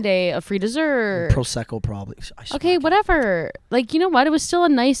champagne one day, a free dessert. Prosecco probably. Okay, whatever. Like, you know what? It was still a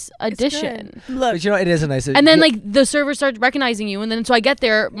nice addition. Look, But you know, it is a nice. And then like the server starts recognizing you, and then so I get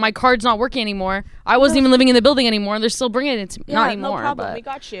there, my card's not working anymore. I wasn't even living in the building anymore. They're still bringing it. Not anymore. No problem. But We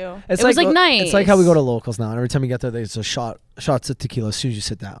got you. It's it was, like, nice. It's like how we go to locals now. And every time you get there, there's a shots of tequila as soon as you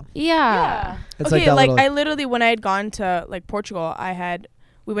sit down. yeah. It's Okay, that like little- I literally, when I had gone to like Portugal,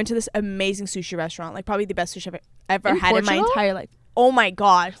 we went to this amazing sushi restaurant, like probably the best sushi I've ever In had in my Portugal? entire life. Oh my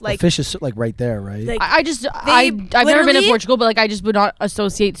god! the Like fish is like right there, right? Like, I've never been to literally- Portugal, but like I just would not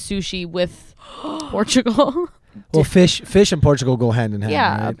associate sushi with Portugal. well, fish and Portugal go hand in hand.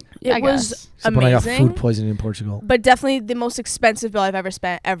 Yeah. Right? it I was guess. Except when I got amazing, food poisoning in Portugal. but definitely the most expensive bill I've ever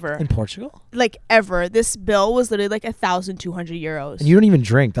spent ever. In Portugal? Like ever. This bill was literally like 1,200 euros. And you don't even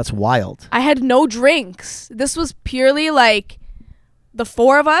drink. That's wild. I had no drinks. This was purely like the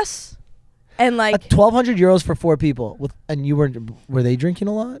four of us, and like 1,200 euros for 4 people. And you were they drinking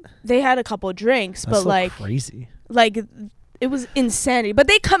a lot? they had a couple of drinks, That's but so like crazy. it was insanity. But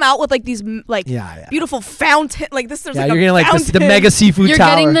they come out with like these like Yeah. beautiful fountain. Like this, there's Yeah, like you're a getting like the fountain. mega seafood You're tower.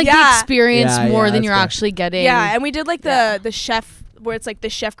 getting like the Yeah. experience Yeah, more yeah, than you're that's actually getting. Yeah, and we did like Yeah. the chef, where it's like the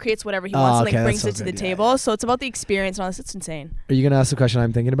chef creates whatever he Oh, wants and okay, like that brings it sounds to the good, yeah, table. yeah. So it's about the experience and all this. It's insane. Are you gonna ask the question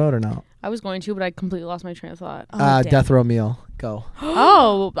I'm thinking about or no? I was going to, but I completely lost my train of thought. Oh, damn. Death row meal. Go.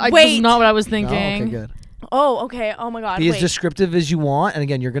 Oh, that's Wait. not what I was No? thinking. Okay, good. Oh, okay. Oh my god. Be as Wait. descriptive as you want, and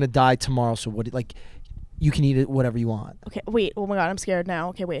again, you're gonna die tomorrow. So you can eat it whatever you want. Okay. Wait. Oh my god. I'm scared now.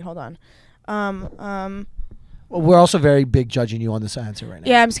 Okay. Wait. Hold on. Well, we're also very big judging you on this answer right now.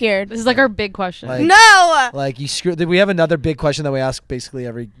 Yeah. I'm scared. This is like our big question. Like- No. Like you screw. We have another big question that we ask basically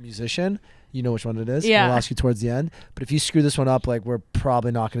every musician. You know which one it is. Yeah. We'll ask you towards the end. But if you screw this one up, like we're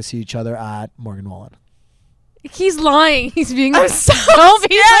probably not going to see each other at Morgan Wallen. He's lying. He's being I'm so don't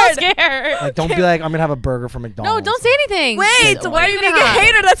be so scared. scared. Like, don't be like I'm gonna have a burger from McDonald's. No, don't say anything. Wait. Just- Why are you what being gonna a have?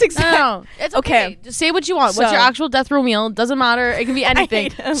 hater? That's No, exactly. no, it's okay. Okay. Just say what you want. What's your So- actual death row meal? Doesn't matter. It can be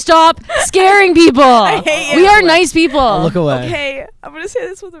anything. hate him. Stop scaring people. I hate We you. are nice people. Look away. Okay. I'm gonna say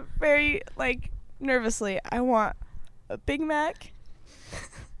this with a very like nervously. I want a Big Mac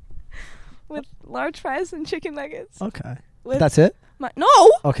with large fries and chicken nuggets. Okay. With That's it. no,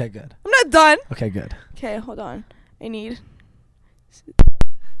 Okay, good. I'm not done. Okay, good. Okay, hold on. I need.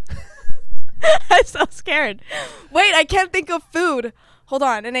 I'm so scared. Wait, I can't think of food. Hold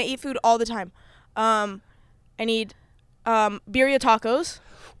on, and I eat food all the time. I need birria tacos.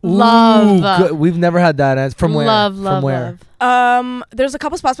 Love. Good. We've never had that. From where? Love, From love, where? love. There's a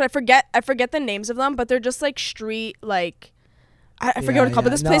couple spots, but I forget the names of them, but they're just like street like. I forget Yeah, what it's called, but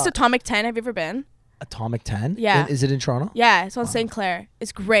yeah, this place, no. Atomic 10. Have you ever been? Atomic 10? Yeah. Is it in Toronto? Yeah, it's on Wow. St. Clair.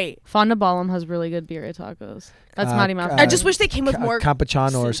 It's great. Fonda Ballum has really good birria tacos. That's Matty Mouth. I just wish they came with more.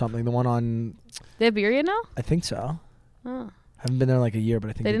 Campachano or soup. something. The one on. They have birria now? I think so. Oh. Haven't been there like a year, but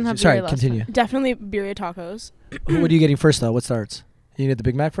I think They didn't have Sorry, birria last continue. Definitely birria tacos. What are you getting first though? What starts? You get the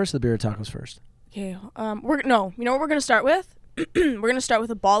Big Mac first or the birria tacos first? Okay. You know what we're gonna start with? We're gonna start with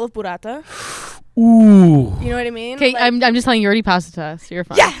a ball of burrata. Ooh. You know what I mean? Okay, Like- I'm just telling you, you already passed the test. You're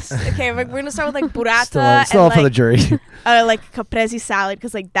fine. Yes. Okay, we're gonna start with like burrata Still and up for the like jury. like caprese salad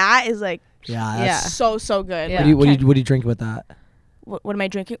because like that is like yeah. Yeah. That's, so good. Yeah. Like, What do you drink with that? what am I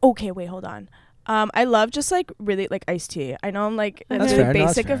drinking? Okay, wait, hold on. I love just like really like iced tea. I know I'm like That's that's fair. really No,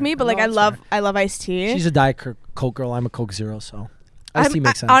 that's basic of fair. me, but like No, I that's love iced tea. She's a Diet Coke girl. I'm a Coke Zero, so iced tea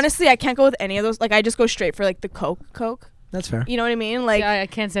makes sense. Honestly, I can't go with any of those. Like I just go straight for like the Coke. That's fair. You know what I mean? Like Yeah, I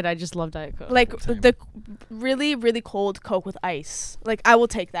can't say that. I just love Diet Coke. like Same. the really really cold Coke with ice. Like I will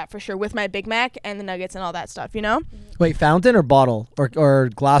take that for sure with my Big Mac and the nuggets and all that stuff. You know, Wait, fountain or bottle or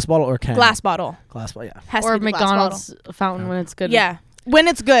glass bottle or can? glass bottle. Glass bottle. Yeah. Has or to be the glass McDonald's fountain when it's good. Yeah, when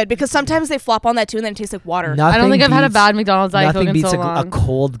it's good because sometimes they flop on that too and then it tastes like water. I don't think I've had a beats- bad McDonald's Diet Coke Nothing in beats so a long.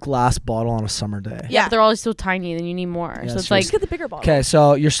 cold glass bottle on a summer day. Yeah. But they're always so tiny, then you need more. Yeah, so that's it's true. like Just get the bigger bottle. Okay,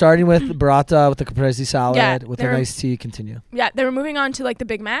 so you're starting with burrata with the caprese salad Yeah, with an they're- iced tea. Continue. Yeah, they were moving on to like the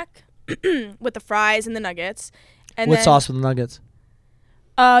Big Mac with the fries and the nuggets. And What then, sauce with the nuggets?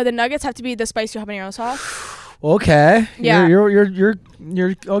 The nuggets have to be the spicy habanero sauce. Okay. Yeah. You're okay. I'm not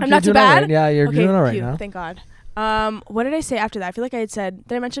you're too doing all right. bad? Yeah, you're Okay, doing all right cute. now. Thank God. What did I say after that? I feel like I had said.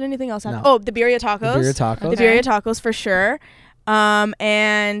 Did I mention anything else? After? No. Oh, the birria tacos. The birria tacos. The Okay. birria tacos for sure.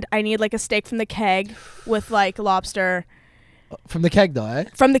 And I need like a steak from the keg with like lobster. From the keg though, eh?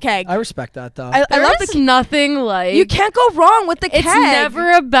 From the keg. I respect that though. I love There's nothing like You can't go wrong with the keg. it's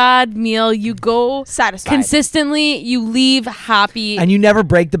never a bad meal. You go satisfied. consistently, you leave happy. and you never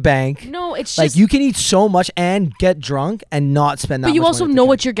break the bank. No, it's Like just you can eat so much and get drunk and not spend that but you much also money at the know keg.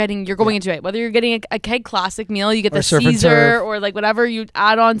 what you're getting. You're going into it. Whether you're getting a keg classic meal, you get Or the surf and Caesar turf. or like whatever you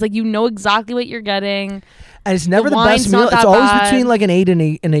add-ons. Like you know exactly what you're getting. And it's never the wine's best not meal. It's that always bad. between like an 8 and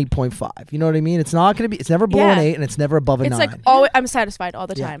 8.5. You know what I mean? It's not gonna be. It's never below an Yeah. 8, and it's never above a It's 9. like always, I'm satisfied all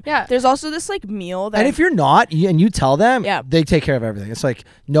the Yeah. time. Yeah. There's also this like meal that and if you're not, and you tell them, Yeah. they take care of everything. It's like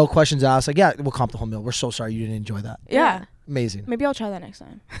no questions asked. Like, yeah, we'll comp the whole meal. We're so sorry you didn't enjoy that. yeah. Amazing. Maybe I'll try that next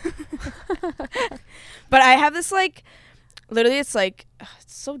time. But I have this like, literally, it's like,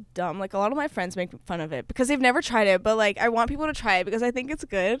 it's so dumb. Like a lot of my friends make fun of it because they've never tried it. But like, I want people to try it because I think it's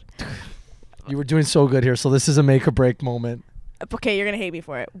good. You were doing so good here, so this is a make or break moment. Okay, you're gonna hate me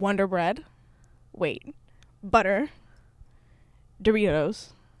for it. Wonder Bread, wait, butter, Doritos,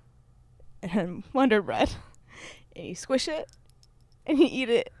 and Wonder Bread. And you squish it, and you eat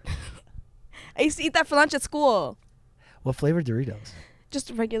it. I used to eat that for lunch at school. What flavor Doritos?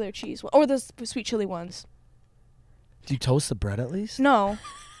 Just regular cheese, or the sweet chili ones. Do you toast the bread at least? No.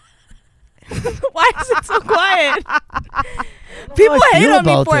 Why is it so quiet? People I hate feel on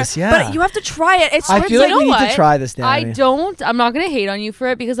me about for this, it, yeah. but you have to try it. It's I feel like you we know need to what? try this, I Danny. don't. I'm not gonna hate on you for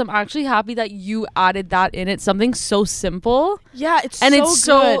it because I'm actually happy that you added that in. It's something so simple yeah, it's and so it's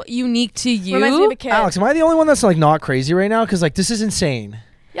so good. unique to you. Reminds me of a kid. Alex, am I the only one that's like not crazy right now? Because like this is insane.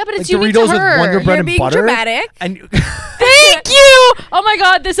 Yeah, but Like it's unique Doritos to with her. Wonder Bread You're and being butter. dramatic. And Thank you. Oh my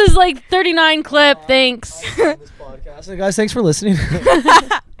God, this is like 39 clip. Thanks. So guys, thanks for listening.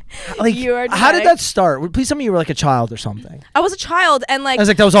 Like, You are how did dramatic. that start? Please tell me you were like a child or something. I was a child, and like, I was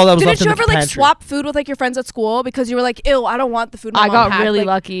like, that was all that was didn't left you in ever the like pantry. swap food with like your friends at school because you were like, ew, I don't want the food. My I mom got had. really Like,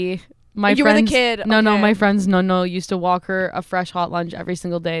 lucky. My You were the friends, kid, No, okay. my friends, no, used to walk her a fresh hot lunch every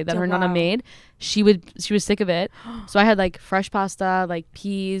single day that Oh, her nana wow. made. She was sick of it, so I had like fresh pasta, like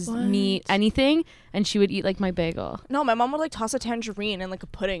peas, meat, What? anything, and she would eat like my bagel. No, my mom would like toss a tangerine and like a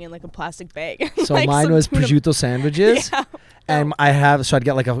pudding in like a plastic bag. So Like, mine some was tuna- prosciutto sandwiches. Yeah. And I'd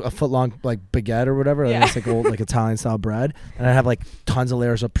get like a foot long like baguette or whatever. Yeah. Like it's like old like Italian style bread. And I'd have like tons of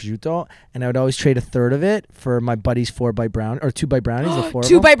layers of prosciutto. And I would always trade a third of it for my buddy's 4-bite brown or 2-bite brownies. The 4 of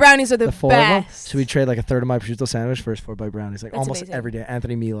them. 2-bite brownies are the, The 4 of them. best. So we trade like a third of my prosciutto sandwich for his 4-bite brownies. Like That's almost amazing. every day.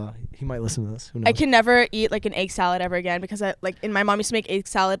 Anthony Mila. He might listen to this. Who knows? I can never eat like an egg salad ever again because I like in my mom used to make egg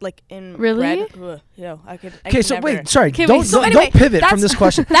salad like in Really? bread. Ugh, yeah, I could. Okay, so never. wait, sorry. Okay, Don't, wait, so don't, anyway, don't pivot from that's- this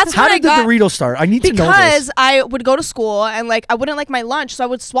question. that's How when I did the got- Dorito start? I need to know this. Because I would go to school and like I wouldn't like my lunch, so I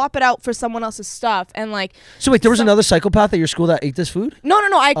would swap it out for someone else's stuff and like So wait, there was So- another psychopath at your school that ate this food? no,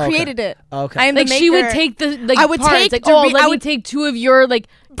 I Oh, okay. created it. Okay. I am Like the she would maker. take the like I would parts, take like Dori- let I me would- take 2 of your like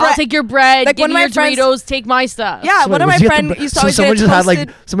I'll Bread. take your bread, Like, give one me of your my friends- Doritos, take my stuff. Yeah, So one wait, of my was he at the friends bre- used to so always someone get just had toasted.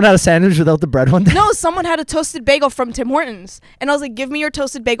 like someone had a sandwich without the bread one day. No, someone had a toasted bagel from Tim Hortons, and I was like, "Give me your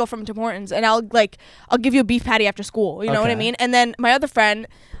toasted bagel from Tim Hortons, and I'll give you a beef patty after school." You know what I Okay. mean? And then my other friend,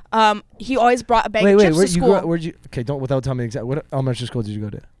 he always brought a bag Wait, of wait, chips where to you school grew up? Where'd you? Okay, don't without telling me exactly. What elementary school did you go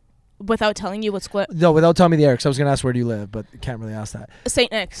to? without telling you what school. No, without telling me the area. Because I was gonna ask where do you live, but can't really ask that.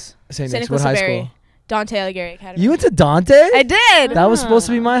 St. Nick's. St. St. Nick's. What Nicholas high of school? Barrie. Dante Alighieri Academy. You went to Dante? I did. That was supposed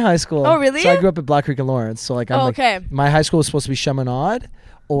to be my high school. Oh, really? So I grew up at Black Creek and Lawrence. So like, I'm Oh, like, okay. my high school was supposed to be Chaminade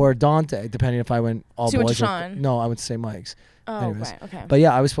or Dante, depending if I went all So you went boys. to or, Sean? no, I went to St. Mike's. Oh, Anyways. right. Okay. But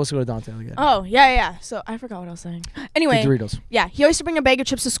yeah, I was supposed to go to Dante again. Oh, yeah. So I forgot what I was saying. Anyway, The Doritos. yeah, he always used to bring a bag of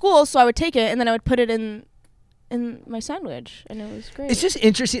chips to school, so I would take it and then I would put it in my sandwich, and it was great. It's just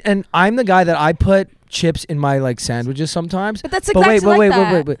interesting, and I'm the guy that I put chips in my like sandwiches sometimes. But that's But exactly like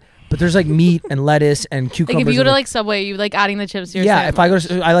that. wait. But there's like meat and lettuce and Like cucumbers. if you go and, to like Subway, you like adding the chips to your yeah, sandwich. if I go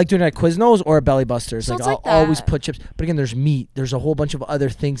to, I like doing it at Quiznos or at Belly Busters. So Like it's I'll like always that. put chips. But again, there's meat. There's a whole bunch of other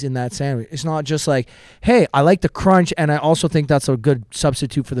things in that sandwich. It's not just like, hey, I like the crunch, and I also think that's a good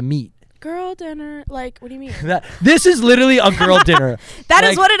substitute for the meat. Girl dinner, like, what do you mean? This is literally a girl dinner. That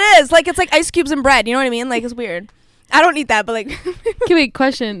is Like- what it is. Like, it's like ice cubes and bread. You know what I mean? Like, it's weird. I don't eat that, but like, Okay, wait,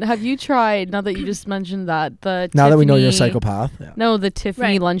 question. Have you tried, now that you just mentioned that, the Now that we know you're a Tiffany- psychopath. Yeah. No, the Tiffany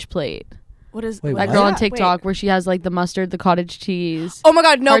Right. lunch plate. what is Wait, what That what? girl on is TikTok Wait. where she has like the mustard, the cottage cheese. Oh my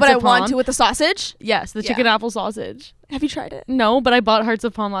god, no, Hearts but I of want palm? to with the sausage. Yes, the Yeah. chicken apple sausage. Have you tried it? No, but I bought Hearts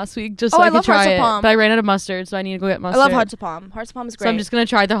of Palm last week just so Oh, I I could love try Hearts of it. Palm. But I ran out of mustard, so I need to go get mustard. I love Hearts of Palm. Hearts of Palm is great. So I'm just gonna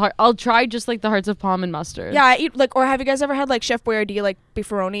try I'll try just like the Hearts of Palm and mustard. yeah, I eat like, or have you guys ever had like Chef Boyardee like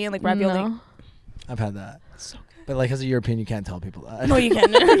beefaroni and like ravioli? No. I've had that. So But like as a European, you can't tell people that. No, you can't.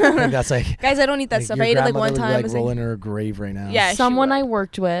 Like that's like. Guys, I don't eat that like stuff. your I ate it like grandmother one would be, time. like It's rolling like, in her grave right now. Yeah. she Someone would. I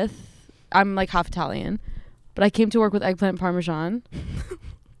worked with, I'm like half Italian, but I came to work with eggplant parmesan.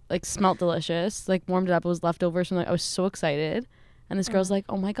 like smelled delicious. Like warmed it up. It was leftovers. So I was so excited. And this girl's like,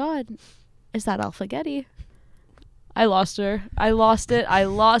 "Oh my god, is that alfaghetti?" I lost her. I lost it.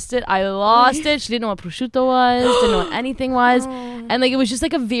 She didn't know what prosciutto was. Didn't know what anything was. And like it was just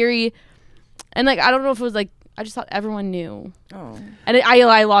like a very, and like I don't know if it was like, I just thought everyone knew. Oh. And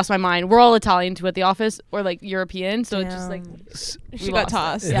I lost my mind. We're all Italian too at the office, or like European, so it's just like she got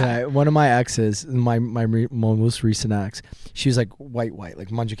tossed. Yeah. One of my exes, my most recent ex, she was like white, like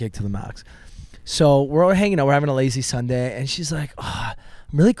munja cake to the max. So we're all hanging out. We're having a lazy Sunday, and she's like, "Oh,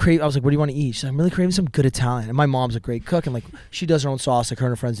 I'm really craving." I was like, "What do you want to eat?" She's like, "I'm really craving some good Italian." And my mom's a great cook, and like she does her own sauce. Like her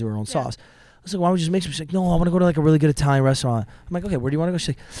and her friends do her own sauce. I was like, "Why don't we just make some?" She's like, "No, I want to go to like a really good Italian restaurant." I'm like, "Okay, where do you want to go?" She's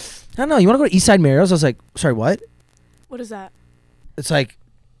like, "I don't know. You want to go to Eastside Mario's?" I was like, "Sorry, what?" What is that? It's like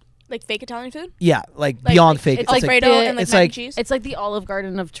fake Italian food? Yeah, like beyond fake. It's like Alfredo and like mac and cheese? It's like the Olive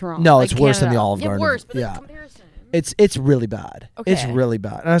Garden of Toronto. No, like it's worse than Canada. the Olive Garden. Yeah, worse, but yeah. in comparison. It's really bad. Okay. It's really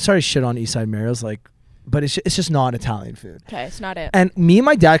bad. And I'm sorry to shit on Eastside Mario's, like, but it's just not Italian food. Okay, it's not it. And me and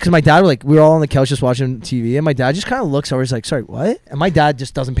my dad, because my dad we were all on the couch just watching TV, and my dad just kind of looks over. He's like, "Sorry, what?" And my dad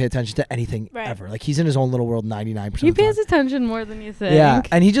just doesn't pay attention to anything ever. Like he's in his own little world 99%. He pays attention more than you think. Yeah,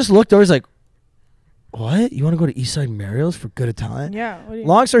 and he just looked over. He's like, "What? You want to go to Eastside Mario's for good Italian?" Yeah.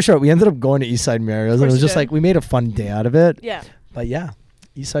 Long story short, we ended up going to Eastside Mario's, and it was just like we made a fun day out of it. Yeah. But yeah,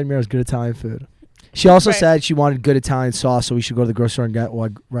 Eastside Mario's good Italian food. She also said she wanted good Italian sauce, so we should go to the grocery store and get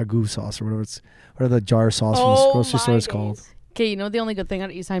ragu sauce or whatever the jar sauce from the grocery store is called. Okay, you know what the only good thing at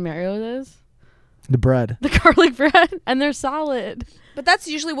Eastside Mario's is? The bread. The garlic bread and their salad. But that's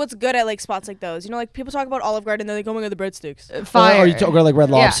usually what's good at like spots like those. You know, like people talk about Olive Garden, they're like, "Oh my god, the breadsticks." Or you talk about like Red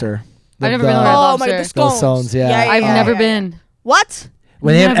Lobster. Yeah. I've never been to Red Lobster. Oh my god, the scones. Those scones, yeah. I've never been. What?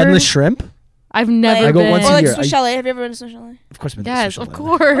 When they have endless shrimp? I've never I go been. once Or a like year. Swiss Chalet. Have you ever been to Swiss Chalet? Of course, been to Yes, Swiss of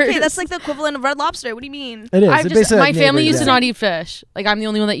Chalet. course. Okay, that's like the equivalent of Red Lobster. What do you mean? It is. I've It's just, basically my like family used to neighbors, not eat fish. Like I'm the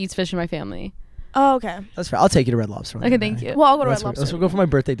only one that eats fish in my family. Oh, okay. That's fair. I'll take you to Red Lobster. Okay, thank you. Well, I'll go to Red Lobster. Let's go for my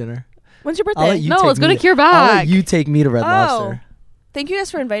birthday dinner. When's your birthday? I'll let you No, take let's go me to Cure I'll let Back. you take me to Red Lobster. Thank you guys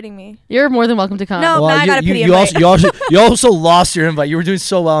for inviting me. You're more than welcome to come. No. Well, I got a pity you invite. you also lost your invite. You were doing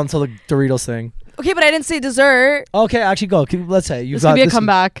so well until the Doritos thing. Okay, but I didn't say dessert. Okay, actually go. Let's say you This got could be a this.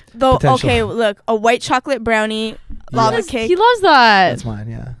 comeback. Though, Potential. okay, look, a white chocolate brownie, lava cake. He loves that. That's mine.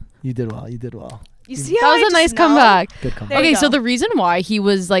 Yeah, you did well. You see how That was I a nice just know? comeback. Good comeback. There you Okay, so go. the reason why he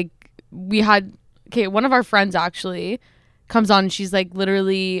was like, one of our friends actually comes on. And she's like,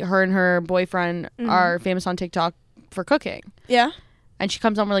 literally, her and her boyfriend are famous on TikTok for cooking. Yeah. And she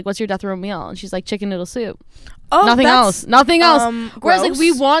comes on, we're like, "What's your death row meal?" And she's like, "Chicken noodle soup." Oh, Nothing else. Whereas like gross.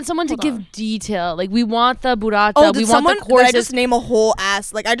 we want someone to Hold give on. detail. Like we want the burrata. Oh, we did want someone? the Did I courses. just name a whole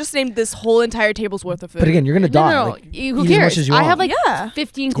ass? Like I just named this whole entire table's worth of food. But again, you're gonna die. No. Like, Who eat as much cares? as you I want. have like Yeah.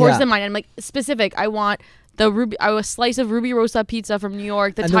 15 courses Yeah. in mind. I'm like specific. I want a slice of Ruby Rosa pizza from New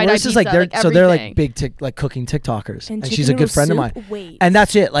York. The and tie the dye worst pizza. is like they're everything. like big like cooking TikTokers, and chicken she's a noodle good friend of soup? mine. Wait. And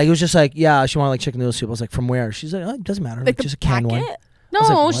that's it. Like it was just like, yeah, she wanted like chicken noodle soup. I was like, from where? She's like, oh, it doesn't matter. like the just a canned one. packet? No,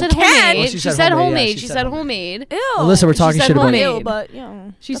 I was like, she said what? homemade. Oh, she said homemade. She said homemade. homemade. Ew. Alyssa, we're talking said shit about homemade. Ew, but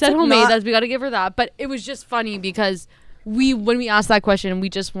yeah. She That's, said like, homemade. not- We got to give her that. But it was just funny because when we asked that question, we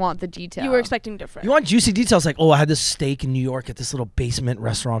just want the detail. You were expecting different. You want juicy details, like, oh, I had this steak in New York at this little basement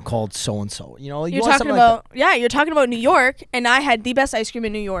restaurant called so and so. You know, you You're want talking something like about you're talking about New York, and I had the best ice cream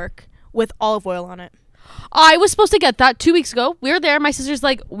in New York with olive oil on it. I was supposed to get that 2 weeks ago. We were there. My sister's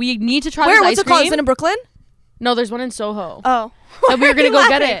like, we need to try Where? this What's ice it called? Is cream. it in Brooklyn? No, there's one in Soho. Oh. So we were gonna go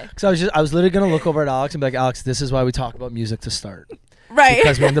get it. Because I was literally gonna look over at Alex and be like, Alex, this is why we talk about music to start. Right.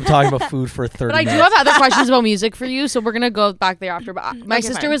 Because we end up talking about food for 30 But I do minutes. have other questions about music for you, so we're gonna go back there after. But my Okay,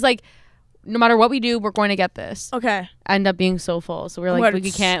 sister fine. was like, no matter what we do, we're going to get this. Okay. End up being so full, so we were like, What?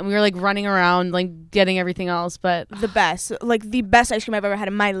 we can't. We were like running around, like getting everything else. But The best. Like the best ice cream I've ever had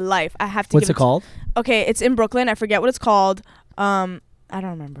in my life. I have to What's give it called? Okay, it's in Brooklyn. I forget what it's called. I don't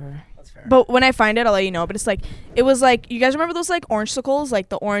remember. That's fair. But when I find it, I'll let you know. But it's like, it was like, you guys remember those like orange-sicles? Like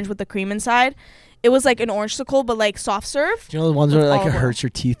the orange with the cream inside? It was like an orange-sicle, but like soft serve. Do you know the ones where With like it olive oil. hurts your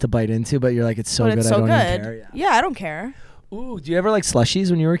teeth to bite into, but you're like, it's so But good, it's I so don't good. even care. Yeah, I don't care. Ooh, do you ever like slushies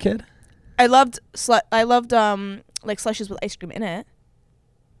when you were a kid? I loved like slushies with ice cream in it.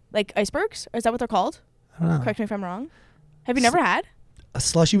 Like icebergs? Or is that what they're called? I don't know. Correct me if I'm wrong. Have you never had? A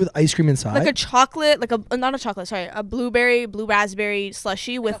slushie with ice cream inside? Like a chocolate, like a not a chocolate, sorry, a blue raspberry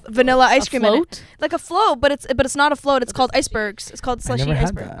slushie with vanilla ice cream in it. float? Like a float, but it's not a float. It's called icebergs. It's called I slushy never had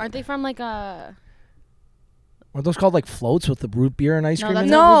iceberg. that. Aren't they from like a? Are those called like floats with the root beer and ice No, cream that's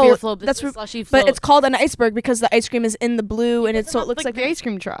in a it? No, root beer float. This that's is a ru- slushy float. But it's called an iceberg because the ice cream is in the blue and so it looks like the ice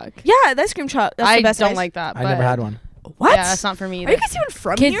cream truck. Yeah, the ice cream truck. That's I the best don't ice. like that. I but never had one. What? Yeah, that's not for me. Are you guys even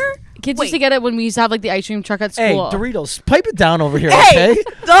from Kids, here? Kids used to get it when we used to have like the ice cream truck at Hey, school. Doritos, pipe it down over here, Hey, okay?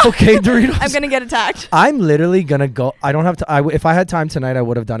 don't- Okay, Doritos. I'm gonna get attacked. I'm literally gonna go. I don't have to. If I had time tonight, I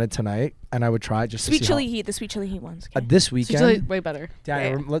would have done it tonight, and I would try it just Sweet to see chili heat. The sweet chili heat ones. how, Okay. this So it's weekend. really way better.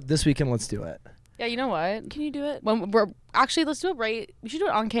 Daniel, this weekend, let's do it. Yeah, you know what? Can you do it? When we're actually, let's do it right. We should do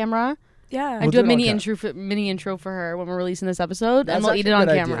it on camera Yeah. and We'll do a do it on mini intro for her when we're releasing this episode, and we'll actually eat it a on good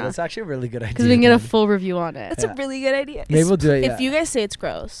idea. camera That's actually a really good idea. because we can get a dude. full review on it. That's Yeah. a really good idea. Maybe we'll do it. If you guys say it's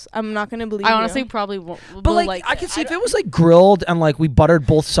gross, I'm not gonna believe I honestly you. probably won't. But will like, I could it. see if it was like grilled and like we buttered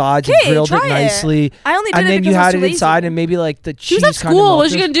both sides and Okay, grilled it try it. nicely, I only did and it then because you I was had too it lazy. inside and maybe like the She cheese was at kind of school. What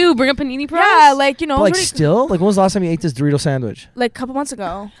was she melted. gonna do? Bring a panini press? Yeah, like you know, But like pretty- still, like when was the last time you ate this Dorito sandwich? like a couple months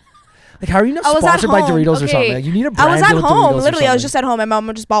ago. Like how are you not I was at sponsored by home. Doritos or Okay. something? Like, you need a I brand was deal at with home. Doritos or Literally, I was something. just at home. My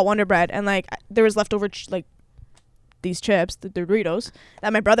mom just bought Wonder Bread, and like there was leftover like these chips, the Doritos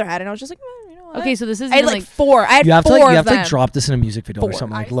that my brother had, and I was just like, you know what? Okay, so this is I had even, like four. I had You have to four like you of have to them. like drop this in a music video or Four.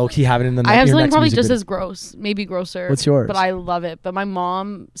 something. Like low key have it in the. I have your something next probably music just video. as gross, maybe grosser. What's yours? But I love it. But my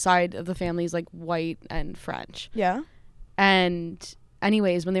mom side of the family is like white and French. Yeah. And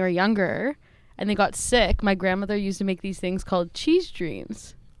anyways, when they were younger and they got sick, my grandmother used to make these things called cheese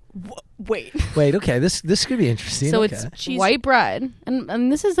dreams. Wait. Wait, okay, this could be interesting. So okay. it's Cheese- white bread, and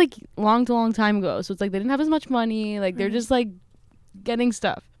this is like long time ago. So it's like they didn't have as much money. Like they're just like getting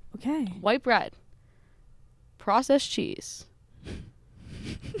stuff. Okay. White bread, processed cheese.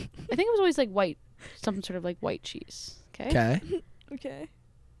 I think it was always like white, some sort of like white cheese. Okay. Okay.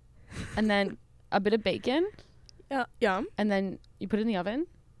 And then a bit of bacon, Yeah. Yum. and then you put it in the oven,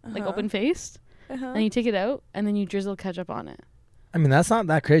 like Uh-huh. open faced. Uh-huh. Then you take it out, and then you drizzle ketchup on it. I mean, that's not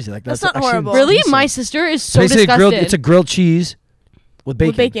that crazy. Like That's that's, not actually horrible. Really, decent. my sister is So so basically, disgusted. it's a grilled cheese with bacon.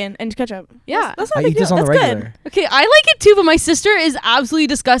 With bacon and ketchup. Yeah. That's not I a big eat this deal. on the That's regular. good. Okay, I like it too, but my sister is absolutely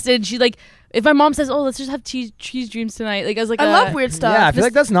disgusted. She's like, if my mom says, "Oh, let's just have cheese dreams tonight," like I was like, I love weird stuff. Yeah, I feel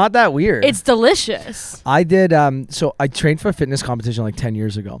like that's not that weird. It's delicious. I did. So I trained for a fitness competition like 10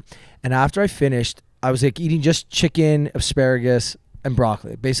 years ago, and after I finished, I was like eating just chicken, asparagus, and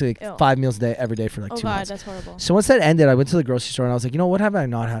broccoli, basically Ew. 5 meals a day every day for like Oh 2 god, months. that's horrible. So once that ended, I went to the grocery store and I was like, you know, what have I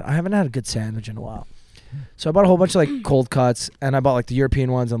not had? I haven't had a good sandwich in a while. So I bought a whole bunch of like cold cuts, and I bought like the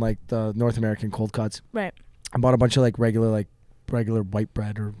European ones and like the North American cold cuts. Right. I bought a bunch of like regular white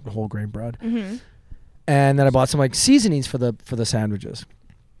bread or whole grain bread, Mm-hmm. and then I bought some like seasonings for the sandwiches.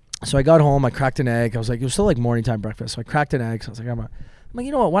 So I got home, I cracked an egg. I was like, it was still like morning time breakfast, so I cracked an egg. So I was like, I'm like,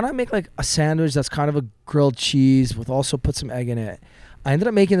 you know what? Why not make like a sandwich that's kind of a grilled cheese with also put some egg in it? I ended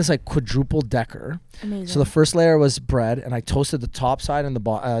up making this like quadruple decker. Amazing. So the first layer was bread, and I toasted the top side and the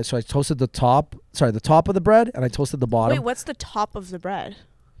bottom. So I toasted the top of the bread, and I toasted the bottom. Wait, what's the top of the bread?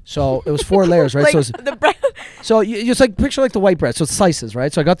 So it was 4 layers, right? Like So it's, the bread. so you just like picture like the white bread. So it's slices,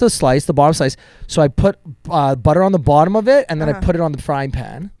 right? So I got the slice, the bottom slice. So I put butter on the bottom of it, and then I Uh-huh. put it on the frying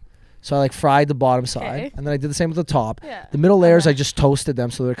pan. So I like fried the bottom side, Okay. and then I did the same with the top. Yeah. The middle layers, Uh-huh. I just toasted them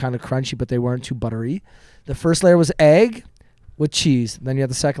so they're kind of crunchy, but they weren't too buttery. The first layer was egg with cheese. Then you had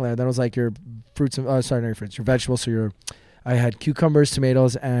the second layer. Then it was like your fruits and not your fruits, your vegetables. So I had cucumbers,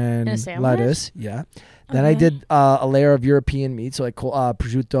 tomatoes, and In a sandwich? lettuce. Yeah. Then I Okay. did a layer of European meat, so like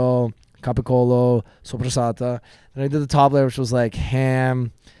prosciutto, capicola, sopressata. Then I did the top layer, which was like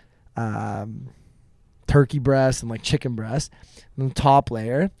ham, turkey breast, and like chicken breast. And the top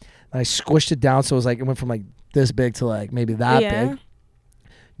layer, and I squished it down so it was like it went from like this big to like maybe that Yeah. big.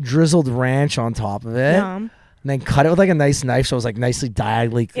 Drizzled ranch on top of it, Yum. and then cut it with like a nice knife, so it was like nicely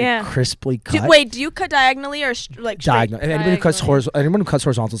diagonally, Yeah. crisply cut. Wait, do you cut diagonally or like straight? Diagonal. Anyone who cuts Diagonally. anyone who cuts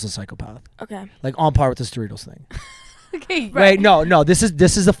horizontal is a psychopath. Okay. Like on par with this Doritos thing. Okay. Right. Wait, no. This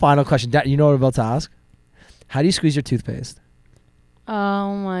is the final question. You know what I'm about to ask? How do you squeeze your toothpaste?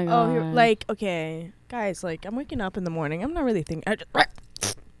 Oh my Oh, god. you're, like okay, guys. Like I'm waking up in the morning. I'm not really thinking.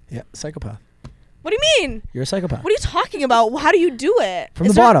 Yeah, psychopath. What do you mean? You're a psychopath. What are you talking about? How do you do it? From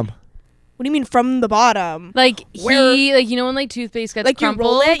Is the there- bottom. What do you mean from the bottom? Like Where- like you know when like toothpaste gets Like you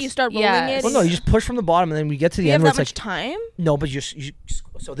roll crumpled? it, you start rolling Yes. it? Well, no, you just push from the bottom, and then we get to Do the you end have where that it's much like time? no, but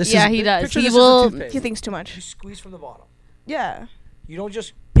so this Yeah, is he does. picture He this will- as a toothpaste. He thinks too much. You squeeze from the bottom. Yeah. You don't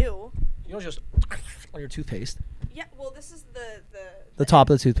just Ew. on your toothpaste. Yeah. Well, this is The top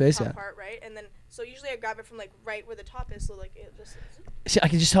of the toothpaste, top yeah. part, right? And then so usually I grab it from like right where the top is, so like it just. See, I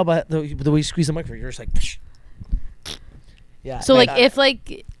can just tell by the way you squeeze the microphone. You're just like. Yeah. So man, like if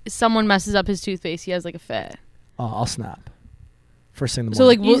like someone messes up his toothpaste, he has like a fit. I'll snap. First thing in the So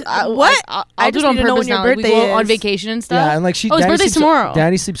morning. like What? I'll I do just it on need to know purpose when your now. Like, we birthday go on is. vacation and stuff. yeah, and like Oh, his birthday's tomorrow.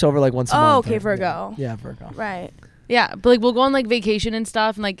 Danny sleeps over like once a Oh, month. okay, or- Virgo. Yeah, Virgo. Right. Yeah, but like we'll go on like vacation and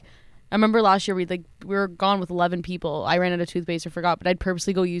stuff, and like I remember last year we were gone with 11 people. I ran out of toothpaste or forgot, but I'd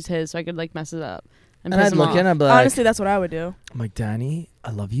purposely go use his so I could like mess it up. and And piss I'd him look off. in and I'd be like, Honestly, that's what I would do. I'm like, Danny,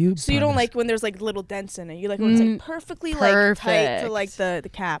 I love you. So you but don't I'm like when there's like little dents in it. You like when it's like perfectly like tight to like the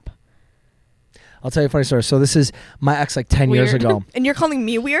cap. I'll tell you a funny story. So this is my ex like 10 years Weird. ago. And you're calling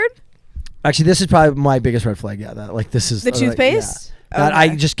me weird? Actually, this is probably my biggest red flag. Yeah, that like this is The toothpaste? yeah. That I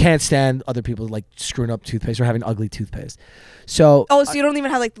Okay. just can't stand other people like screwing up toothpaste or having ugly toothpaste. So Oh, so you don't even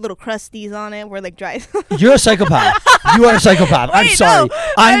have like the little crusties on it where like dry. you're a psychopath. You are a psychopath. I'm Wait, sorry. no,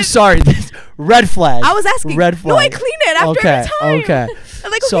 I'm sorry. Red flag. I was asking. Red No, I flag. clean it after Okay. every time. Okay.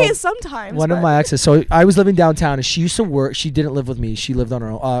 I'm like, So, okay, sometimes. One of but- my exes. So I was living downtown, and she used to work. She didn't live with me. She lived on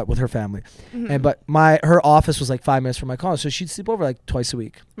her own with her family. Mhm. And but her office was like 5 minutes from my condo, so she'd sleep over like twice a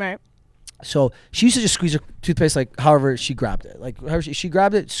week. Right. So she used to just squeeze her toothpaste like however she grabbed it. Like however she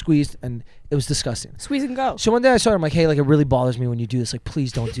grabbed it, squeezed, and it was disgusting. Squeeze and go. So one day I saw her, I'm like, hey, like it really bothers me when you do this. Like,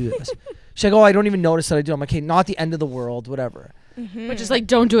 please don't do this. She's like, oh, I don't even notice that I do. I'm like, hey, not the end of the world, whatever. Mm-hmm. But just like,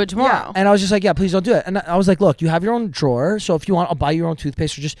 don't do it tomorrow. And I was just like, yeah, please don't do it. And I was like, look, you have your own drawer. So if you want, I'll buy your own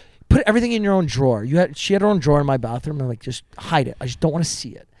toothpaste or just put everything in your own drawer. She had her own drawer in my bathroom and like, just hide it. I just don't want to see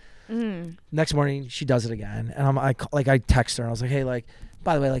it. Mm. Next morning, she does it again. And I text her and I was like, hey, like,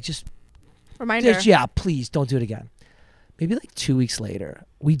 by the way, like Reminder. yeah, please don't do it again. Maybe like 2 weeks later,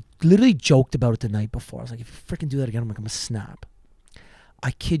 we literally joked about it the night before. I was like, if you freaking do that again, I'm like, I'm gonna snap.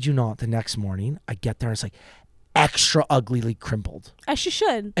 I kid you not, the next morning, I get there and it's like extra uglily crimpled. As she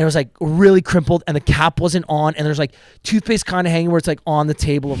should. And it was like really crimpled and the cap wasn't on and there's like toothpaste kind of hanging where it's like on the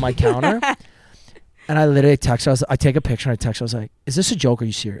table of my counter. And I literally text her, I take a picture and I text her, I was like, is this a joke or are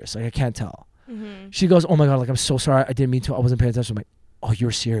you serious? Like, I can't tell. Mm-hmm. She goes, oh my God, like, I'm so sorry. I didn't mean to. I wasn't paying attention. I'm like, oh,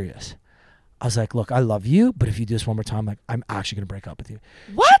 you're serious. I was like, look, I love you, but if you do this one more time, like, I'm actually going to break up with you.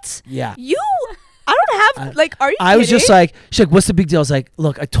 What? Yeah. You? I don't have, like, are you I was kidding? just like, she's like, what's the big deal? I was like,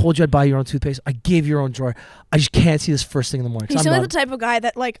 look, I told you I'd buy your own toothpaste. I gave you your own drawer. I just can't see this first thing in the morning. 'cause You I'm seem like not- the type of guy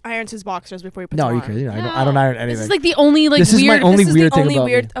that, like, irons his boxers before he puts no, them are you on. crazy? No, I don't iron anything. This is like the only like This is my weird. only This is weird the thing only about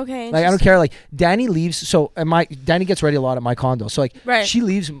weird. me. Okay. Like, I don't care. Like, Danny leaves. So, Danny gets ready a lot at my condo. So, like, Right. she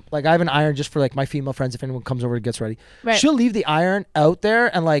leaves. Like, I have an iron just for, like, my female friends if anyone comes over and gets ready. Right. She'll leave the iron out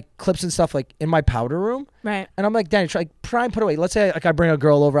there and, like, clips and stuff, like, in my powder room. Right. And I'm like, Danny, try and put it away. Let's say, like, I bring a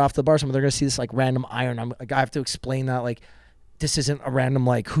girl over after the bar, something, they're going to see this, like, random iron. I'm like, I have to explain that, like, this isn't a random,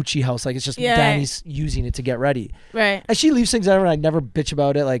 like, hoochie house. Like, it's just Yeah. Danny's using it to get ready. Right. And she leaves things out and I never bitch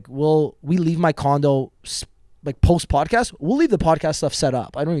about it. Like, we leave my condo, like, post-podcast. We'll leave the podcast stuff set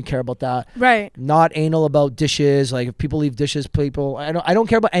up. I don't even care about that. Right. Not anal about dishes. Like, if people leave dishes, I don't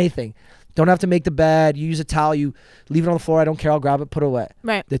care about anything. Don't have to make the bed. You use a towel. You leave it on the floor. I don't care. I'll grab it, put it away.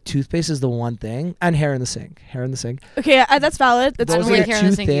 Right. The toothpaste is the one thing. And hair in the sink. Okay, that's valid. That's Those don't are like the hair in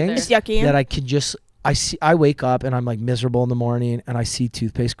the two sink either. things It's yucky. that I could just... I wake up and I'm like miserable in the morning and I see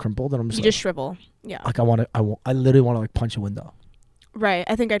toothpaste crimpled and I'm just You like, just shrivel. Yeah. like I literally want to like punch a window. Right.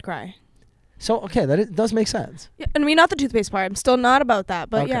 I think I'd cry. So okay, it does make sense. Yeah, I mean, not the toothpaste part. I'm still not about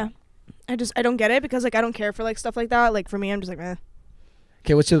that. But Okay. yeah, I don't get it because like I don't care for like stuff like that. Like for me, I'm just like, eh.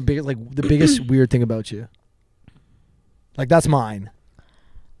 Okay, what's the biggest weird thing about you? Like that's mine.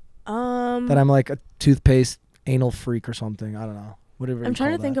 That I'm like a toothpaste anal freak or something. I don't know. Whatever. I'm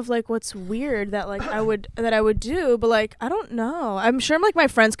trying to think of like what's weird that like I would do, but like I don't know. I'm sure like my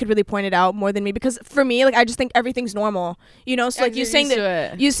friends could really point it out more than me because for me like I just think everything's normal, you know. So like you saying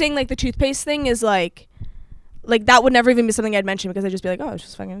like the toothpaste thing is like that would never even be something I'd mention because I'd just be like, oh, it's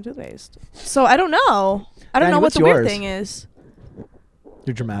just fucking toothpaste. So I don't know. I don't Danny, know what what's the weird yours? thing is.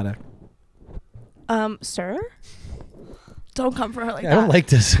 You're dramatic. Sir, don't come for her like I that. don't like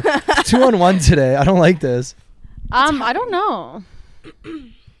this. 2-on-1 today. I don't like this. I don't know.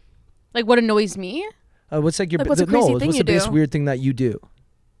 Like what annoys me? What's like your Like, what's a crazy thing what's you the biggest do? weird thing that you do?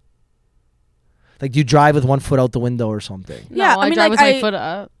 Like, do you drive with one foot out the window or something? Yeah, No, I I mean, drive like, with my foot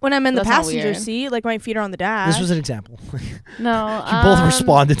up. When I'm in the That's not passenger weird. seat, like my feet are on the dash. This was an example. No, You both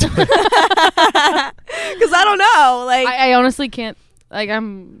responded to it. because I don't know. Like I honestly can't. Like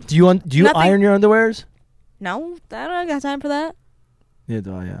I'm. Do you Nothing- iron your underwears? no, I don't got time for that.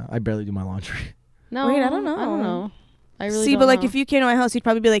 Yeah. I barely do my laundry. No, Wait, I don't know. I don't know. I really See, don't but like know. if you came to my house, you'd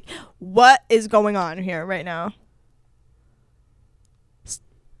probably be like, "What is going on here right now?"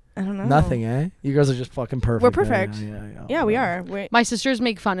 I don't know. Nothing, eh? You guys are just fucking perfect. We're perfect. Yeah, Yeah, we are. Wait. My sisters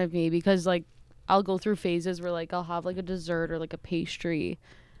make fun of me because like I'll go through phases where like I'll have like a dessert or like a pastry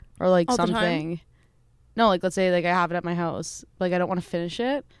or like All the time? something. No, like let's say like I have it at my house, like I don't want to finish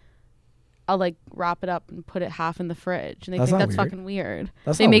it. I'll like wrap it up and put it half in the fridge, and they That's think not that's weird. fucking weird.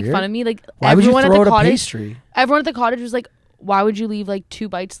 That's They not make weird. fun of me. Like Why would you everyone throw at out the a cottage. pastry? Everyone at the cottage was like, "Why would you leave like 2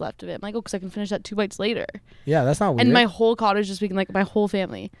 bites left of it?" I'm like, "Oh, because I can finish that 2 bites later." Yeah, that's not weird. And my whole cottage just being like my whole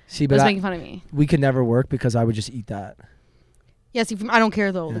family See, was but making fun of me. we could never work because I would just eat that. Yeah, see, I don't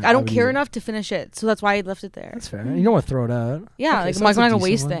care though. Yeah, Like, I I don't would care eat it. enough to finish it, so that's why I left it there. That's fair. You don't want to throw it out. Yeah, Okay, like so I'm not that's a gonna decent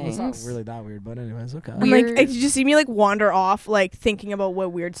waste one. things. It's not really that weird, but anyways, okay. I'm like, did you see me like wander off, like thinking about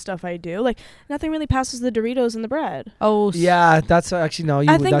what weird stuff I do? Like nothing really passes the Doritos and the bread. Oh, Yeah, that's actually no.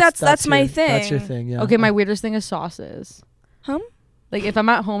 I think that's my That's your thing. thing. Yeah. Okay, my weirdest thing is sauces. Huh? Like if I'm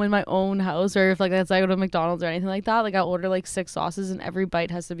at home in my own house, or if like let's say I go to McDonald's or anything like that, like I'll order like 6 sauces, and every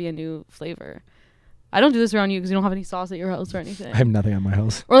bite has to be a new flavor. I don't do this around you because you don't have any sauce at your house or anything. I have nothing at my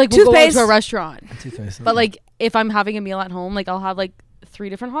house. Or like we'll go out Toothpaste. to a restaurant. Toothpaste. But like if I'm having a meal at home, like I'll have like 3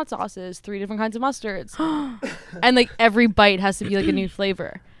 different hot sauces, 3 different kinds of mustards, and like every bite has to be like a new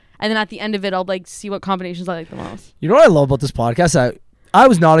flavor. And then at the end of it, I'll like see what combinations I like the most. You know what I love about this podcast? I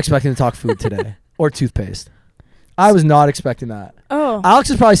was not expecting to talk food today or toothpaste. I was not expecting that. Oh. Alex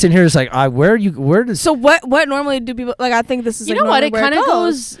is probably sitting here just like, where does So what normally do people like? I think this is You like know what? normally It where kind of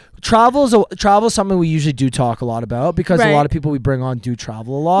goes. travel is something we usually do talk a lot about because a Right. lot of people we bring on do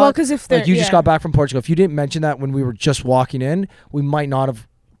travel a lot. Well, because if they're like you just got back from Portugal. If you didn't mention that when we were just walking in, we might not have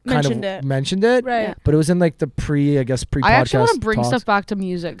mentioned it. right. Yeah. But it was in like the pre-podcast. I actually want to bring talks. stuff back to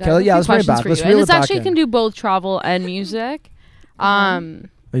music. I Okay, have a yeah, few let's bring it questions back. for Let's you. reel And it this back actually in. can do both travel and music. Are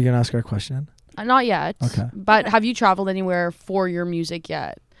you gonna ask her a question? Not yet. Okay. But have you traveled anywhere for your music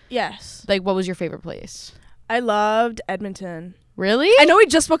yet? Yes. Like, what was your favorite place? I loved Edmonton. Really? I know we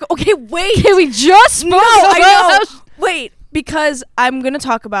just spoke. Okay, wait. Okay, we just spoke. No, I about- know. Wait, because I'm gonna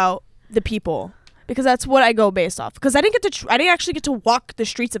talk about the people because that's what I go based off. Because I didn't actually get to walk the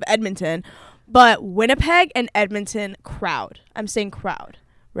streets of Edmonton, but Winnipeg and Edmonton crowd. I'm saying crowd,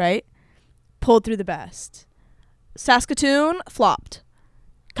 right? Pulled through the best. Saskatoon flopped.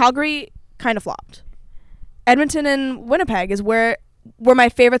 Calgary kind of flopped. Edmonton and Winnipeg is where were my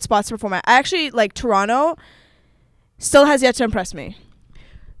favorite spots to perform at. I actually like Toronto. Still has yet to impress me.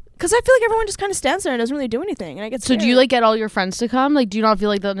 Because I feel like everyone just kind of stands there and doesn't really do anything. And I get So do you like get all your friends to come? Like, do you not feel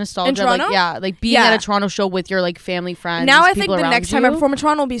like the nostalgia? In Toronto? Like, yeah, like being Yeah. at a Toronto show with your like family, friends. now I think people the around next time I you? perform in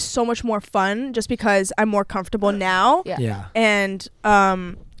Toronto will be so much more fun just because I'm more comfortable now. Yeah. Yeah. And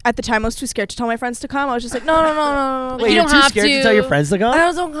at the time I was too scared to tell my friends to come. I was just like, no. Wait, Wait, you you're don't too have scared to to. tell your friends to come? I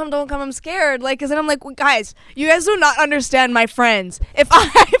was don't come. I'm scared. Like, cause then I'm like, well, guys, you guys do not understand my friends. If I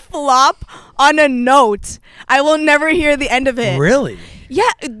flop on a note, I will never hear the end of it. Really? Yeah,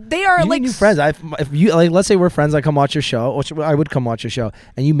 they are You like need new friends. If you like, let's say we're friends, I come watch your show, which I would come watch your show,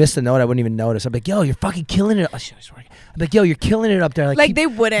 and you missed the note, I wouldn't even notice. I'm like, yo, you're fucking killing it. Oh, shit, I'm like, yo, you're killing it up there. Like they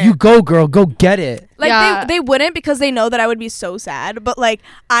wouldn't. You go, girl, go get it. Like Yeah. they wouldn't because they know that I would be so sad. But like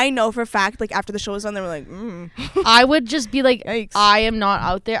I know for a fact, like after the show was done, they were like, I would just be like, Yikes. I am not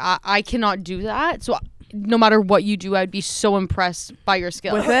out there. I cannot do that. So no matter what you do, I'd be so impressed by your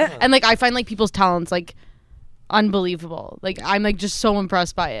skill. With it? And like I find like people's talents like unbelievable. Like I'm like just so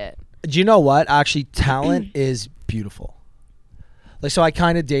impressed by it. Do you know what? Actually, talent is beautiful. Like, so I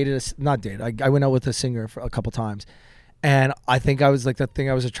kind of I went out with a singer for a couple times, and I think I was like the thing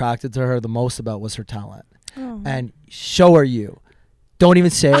I was attracted to her the most about was her talent. Oh. And so are you. Don't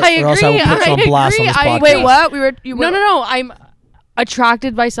even say it, I or else I will agree, put you I on blast on agree, this I podcast. agree. Wait, what? No. I'm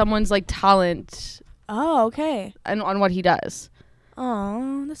attracted by someone's like talent Oh, okay. and on what he does.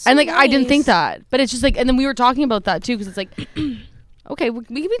 Oh, that's so And like I didn't think nice. that, but it's just like, and then we were talking about that too because it's like, okay,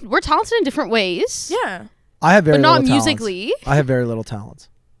 we're talented in different ways, Yeah. I have very but not little talents. musically. I have very little talents.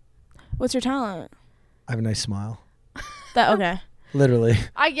 What's your talent? I have a nice smile. That okay. Literally,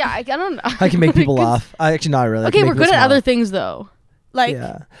 I don't know. I can make people laugh. I actually not really. I Okay, can we're make people good at smile. other things though. Like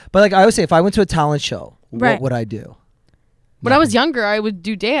Yeah, but like I always say, if I went to a talent show, Right. what would I do? When I was Nothing. younger, I would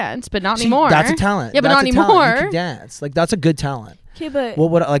do dance, but not See, anymore. That's a talent. Yeah, but That's not a talent. You anymore. can dance. Like that's a good talent. okay, but What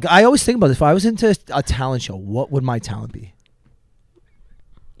would like I always think about this. If I was into a talent show, what would my talent be?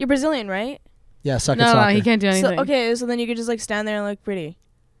 you're Brazilian, right? Yeah, suck No, at no, soccer. he can't do anything. So okay, so then you could just like stand there and look pretty.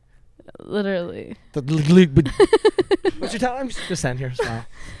 Literally. What's your talent? I'm just stand here, smile.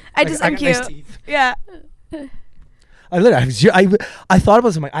 I'm got cute. nice teeth. Yeah. I literally have zero. I thought about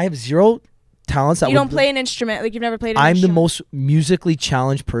this. I'm like, I have zero talents that You don't would- play an instrument. Like you've never played an I'm the instrument. most musically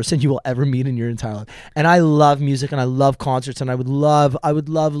challenged person you will ever meet in your entire life. And I love music and I love concerts and I would love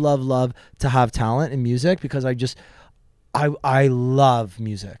to have talent in music because I love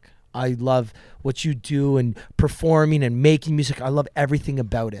music. I love what you do and performing and making music. I love everything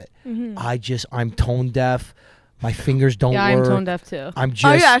about it. Mhm. I'm tone deaf. My fingers don't Yeah, work. I'm tone deaf too. I'm just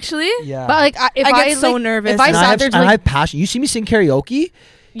Are you actually? yeah. But like, if I get so like, nervous. If I and I sat have, there and to I like, have passion. You see me sing karaoke?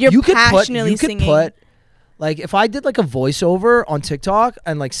 You're you could passionately put, you singing. could put like if I did like a voiceover on TikTok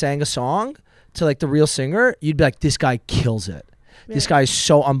and like sang a song to like the real singer, you'd be like, this guy kills it. This guy is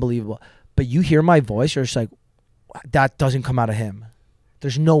so unbelievable. But you hear my voice, you're just like, that doesn't come out of him.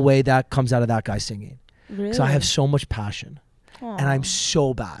 There's no way that comes out of that guy singing. Really? Because I have so much passion. and I'm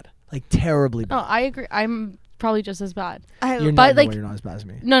so bad, like terribly bad. Oh, I agree. I'm probably just as bad. You're but not, like, you're not as bad as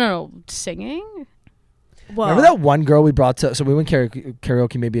me. No. Singing? Well, Remember that one girl we brought to? So we went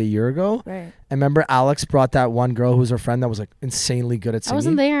karaoke maybe a year ago. Right. And remember Alex brought that one girl who was her friend that was like insanely good at singing. I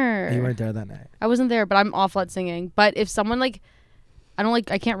wasn't there. And you weren't there that night. I wasn't there, but I'm awful at singing. But if someone like,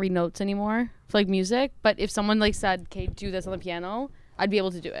 I can't read notes anymore for like music. But if someone like said, "Okay, do this on the piano," I'd be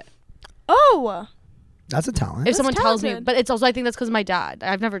able to do it. Oh. That's a talent. If someone tells me, talented. but it's also, I think that's because of my dad.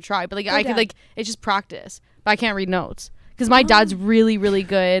 I've never tried, but like I could like, it's just practice. But I can't read notes because my dad's really, really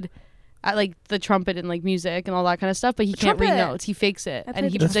good at like the trumpet and like music and all that kind of stuff, but he can't read trumpet. notes. He fakes it, That's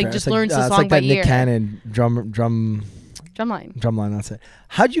and he That's like fair. just It's learns the it's song like by that ear. Nick Cannon drumline. Drumline. That's it.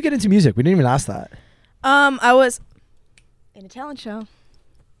 How'd you get into music? We didn't even ask that. I was in a talent show.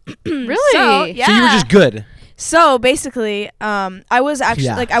 Really? So, yeah. So you were just good. So basically, I was actually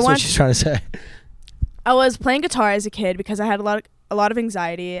like I that's what wanted. she's trying to say. I was playing guitar as a kid because I had a lot of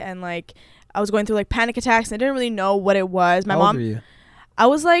anxiety and like I was going through like panic attacks and I didn't really know what it was. My How mom. old were you? I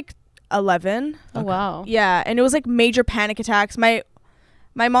was like 11. Oh wow. Yeah, and it was like major panic attacks. My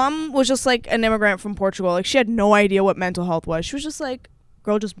mom was just like an immigrant from Portugal. Like she had no idea what mental health was. She was just like,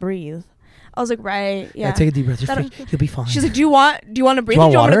 "Girl, just breathe." I was like, "Right, yeah." Take a deep breath. You'll be fine. She's like, "Do you want to breathe? Do you want or do you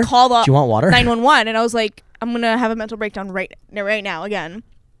want me water? to call the Do you want water? 911?" And I was like, "I'm gonna have a mental breakdown right now again."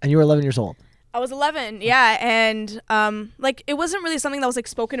 And you were 11 years old. I was 11, yeah, and like it wasn't really something that was like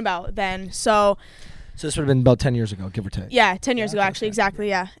spoken about then. So this would have been about 10 years ago, give or take. yeah, 10 years ago actually, exactly,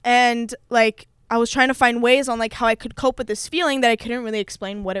 yeah. And like I was trying to find ways on like how I could cope with this feeling that I couldn't really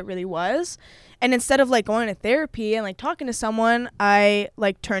explain what it really was. And instead of like going to therapy and like talking to someone, I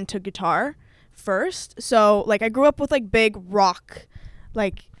like turned to guitar first. So like I grew up with like big rock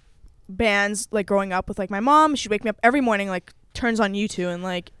like bands like growing up with like my mom. She'd wake me up every morning like turns on U2 and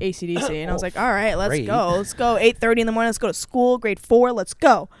like AC/DC and I was like, all right, let's go 8:30 in the morning, let's go to school, grade 4, let's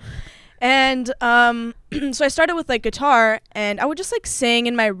go. And so I started with like guitar and I would just like sing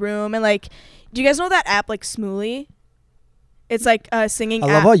in my room. And like, do you guys know that app like Smooly? It's like a singing I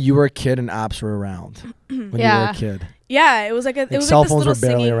app. love how you were a kid and apps were around when you were a kid. Yeah, it was like it was cell like this phones little were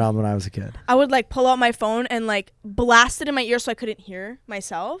barely singing. around when I was a kid. I would like pull out my phone and like blast it in my ear so I couldn't hear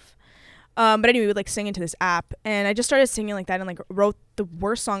myself. But anyway, we would like sing into this app, and I just started singing like that and like wrote the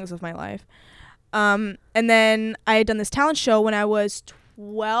worst songs of my life. And then I had done this talent show when I was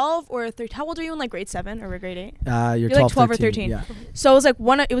 12 or 13. How old are you in like grade 7 or grade 8? You're 12, like 12 or 13. Yeah. So it was like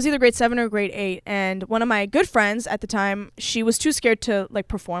it was either grade 7 or grade 8, and one of my good friends at the time, she was too scared to like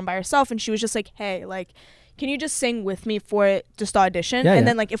perform by herself, and she was just like, hey, like, can you just sing with me for just the audition? Yeah, and yeah.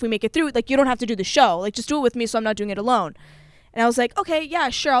 then like if we make it through, like you don't have to do the show, like just do it with me so I'm not doing it alone. And I was like, okay, yeah,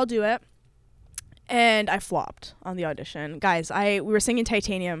 sure, I'll do it. And I flopped on the audition. Guys, we were singing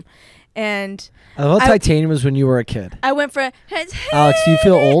Titanium, and I love Titanium was when you were a kid. I went for Alex, do you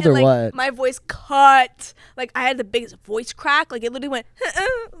feel old and, or like, what? My voice cut. Like I had the biggest voice crack. Like it literally went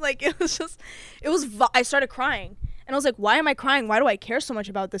like it was just I started crying. And I was like, why am I crying? Why do I care so much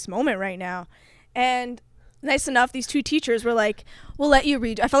about this moment right now? And nice enough, these two teachers were like, we'll let you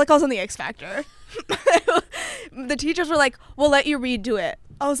redo. I felt like I was on the X Factor. The teachers were like, we'll let you redo it.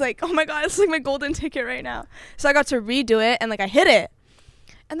 I was like, oh my God, it's like my golden ticket right now. So I got to redo it and like I hit it.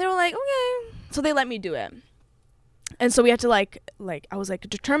 And they were like, okay. So they let me do it. And so we had to like I was like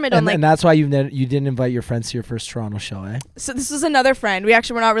determined on like. And that's why you didn't invite your friends to your first Toronto show, eh? So this was another friend. We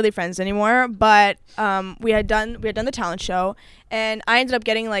actually were not really friends anymore, but we had done the talent show, and I ended up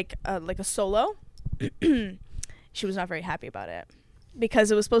getting like a solo. She was not very happy about it because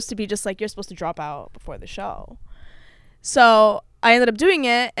it was supposed to be just like you're supposed to drop out before the show. So I ended up doing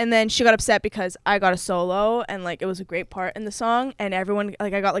it, and then she got upset because I got a solo, and like it was a great part in the song, and everyone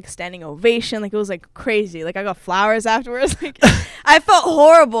like I got like a standing ovation, like it was like crazy, like I got flowers afterwards. Like I felt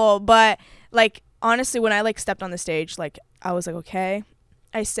horrible, but like honestly, when I like stepped on the stage, like I was like okay,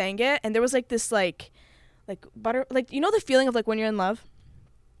 I sang it, and there was like this like butter, like you know the feeling of like when you're in love,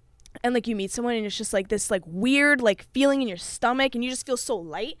 and like you meet someone and it's just like this like weird like feeling in your stomach, and you just feel so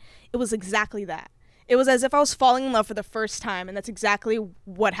light. It was exactly that. It was as if I was falling in love for the first time, and that's exactly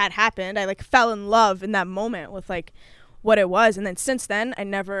what had happened. I like fell in love in that moment with like what it was, and then since then I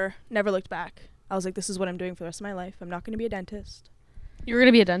never looked back. I was like, this is what I'm doing for the rest of my life. I'm not going to be a dentist. You were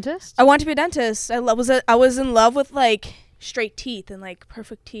gonna be a dentist? I want to be a dentist. I was in love with like straight teeth and like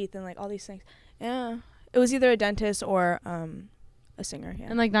perfect teeth and like all these things. Yeah, it was either a dentist or a singer. Yeah,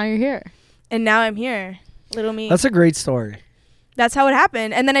 And like now you're here. and now I'm here, little me. That's a great story. That's how it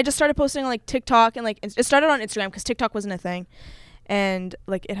happened. And then I just started posting on like TikTok, and like it started on Instagram because TikTok wasn't a thing. and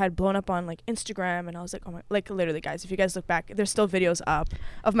like it had blown up on like Instagram, and I was like, oh my, like literally guys, if you guys look back, there's still videos up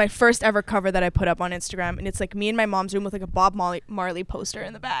of my first ever cover that I put up on Instagram, and it's like me in my mom's room with like a Bob Marley poster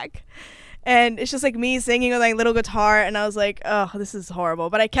in the back, and it's just like me singing with like little guitar, and I was like, oh, this is horrible,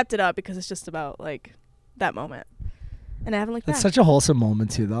 but I kept it up because it's just about like that moment, and I haven't looked back. It's such a wholesome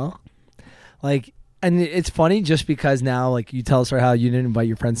moment too, though. Like, and it's funny just because now, like, you tell us how you didn't invite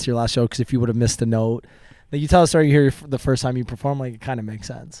your friends to your last show because if you would have missed a note, like you tell us story you hear the first time you perform, like it kind of makes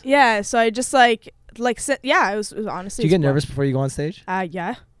sense. Yeah, so I just like yeah, it was honestly. Do you get nervous before you go on stage?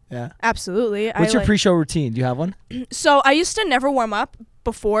 Yeah. Yeah. Absolutely. What's your pre-show routine? Do you have one? So I used to never warm up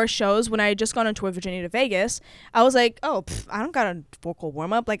before shows. When I had just gone on tour Virginia to Vegas, I was like, oh, I don't got a vocal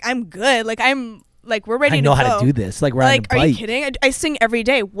warm up. Like I'm good. Like I'm like we're ready. I know to go. how to do this. Like riding a bike. Are you kidding? I sing every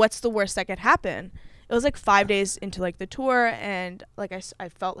day. What's the worst that could happen? It was like 5 days into like the tour, and like I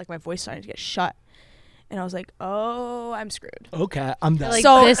felt like my voice starting to get shut. And I was like, oh, I'm screwed. Okay, I'm done. Like,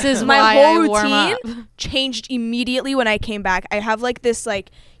 so this is my why whole I warm routine up. changed immediately when I came back. I have like this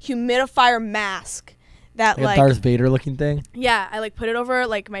like humidifier mask that like like a Darth Vader looking thing. yeah, I like put it over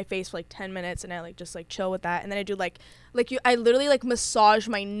like my face for like 10 minutes, and I like just like chill with that. And then I do I literally like massage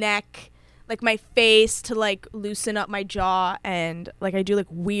my neck, like my face to like loosen up my jaw, and like I do like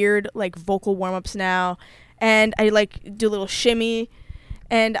weird like vocal warm-ups now, and I like do a little shimmy.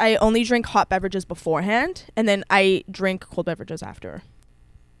 And I only drink hot beverages beforehand, and then I drink cold beverages after.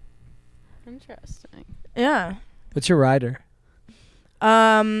 Interesting. Yeah. What's your rider?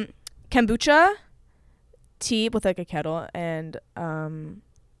 Kombucha, tea with like a kettle, and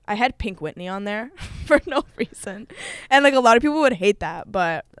I had Pink Whitney on there for no reason, and like a lot of people would hate that,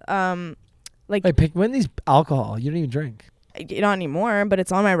 but like Wait, pick Whitney's alcohol. You don't even drink. not anymore, but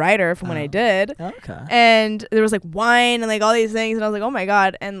it's on my rider from when I did. Okay. And there was like wine and like all these things, and I was like, oh my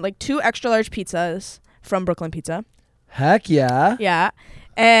god, and like 2 extra large pizzas from Brooklyn Pizza. Heck yeah. Yeah.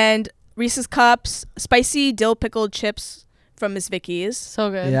 And Reese's Cups, spicy dill pickled chips from Miss Vicky's. So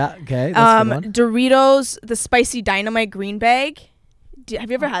good. Yeah. Okay. That's a good one. Doritos, the spicy dynamite green bag.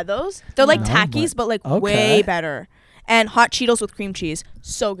 Have you ever had those? They're like No, Takis, but like okay. way better. And hot Cheetos with cream cheese.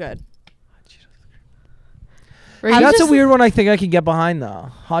 So good. Right, That's a weird one. I think I can get behind though.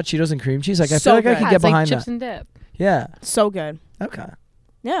 Hot Cheetos and cream cheese. Like I So feel like I good. can Yeah, get it's like behind chips that. and dip. Yeah. So good. Okay.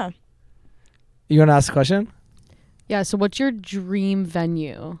 Yeah. You want to ask a question? Yeah. So, what's your dream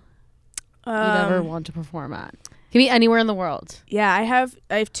venue you'd ever Um, want to perform at? Can be anywhere in the world. yeah, I have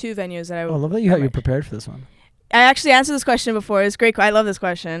 2 venues that I Oh, I love that you're prepared for this one. I actually answered this question before. It's great. I love this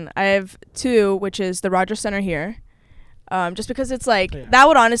question. I have 2, which is the Rogers Center here. Just because it's like that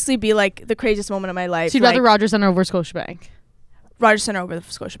would honestly be like the craziest moment of my life. So you'd like, rather Rogers Center over Scotiabank? Rogers Center over the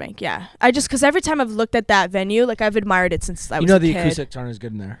Scotiabank. Yeah, I just because every time I've looked at that venue, like I've admired it since I was You know a the kid. acoustics aren't as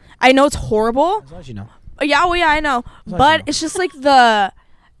good in there. I know it's horrible. As long as you know. Yeah, oh yeah, I know. As long as But you know. it's just like the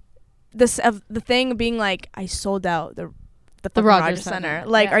thing being like I sold out the fucking Rogers Rogers Center. Center.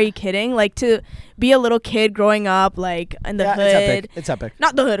 Like, Yeah. are you kidding? Like to be a little kid growing up, like in the Yeah, hood. it's epic. It's epic.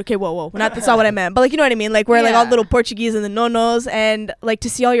 Not the hood. Okay, whoa. That's not what I meant. But like, you know what I mean? Like we're like all Yeah. little Portuguese and the nonos, and like to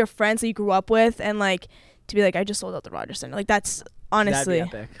see all your friends that you grew up with, and like to be like, I just sold out the Rogers Center. Like that's honestly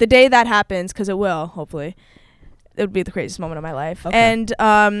That'd be epic. the day that happens, because it will hopefully. It would be the craziest moment of my life. Okay. And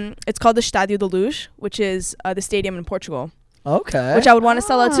it's called the Estádio da Luz, which is the stadium in Portugal, Okay. which I would want to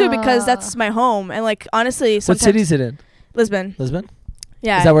sell out too because that's my home. And like honestly, What sometimes city is it in? Lisbon. Lisbon?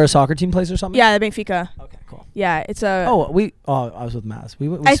 Yeah. Is that where a soccer team plays or something? Yeah, the Benfica. Okay, cool. Yeah, it's a. I was with Mass. We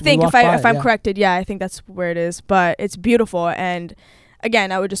I think walked if by I'm it, yeah. corrected, yeah, I think that's where it is. But it's beautiful, and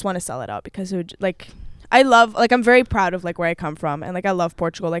again, I would just want to sell it out because it would like. I love I'm very proud of like where I come from, and like I love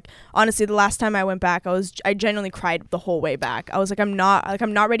Portugal. Like honestly, the last time I went back, I genuinely cried the whole way back. I was like I'm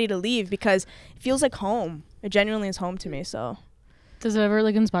not ready to leave because it feels like home. It genuinely is home to me. So Does it ever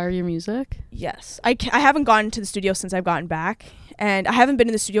like inspire your music? yes, I haven't gone to the studio since I've gotten back, and I haven't been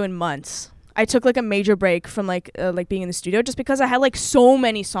in the studio in months. I took like a major break from like being in the studio just because I had like so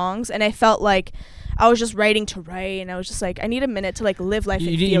many songs, and I felt like I was just writing to write, and I was just like I need a minute to like live life.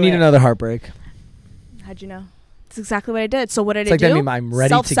 You and need feel it. another heartbreak. How'd you know? That's exactly what I did. So what did It's I like do? that meme, I'm ready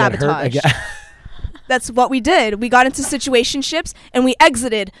to get hurt Self-sabotage. again. That's what we did. We got into situationships and we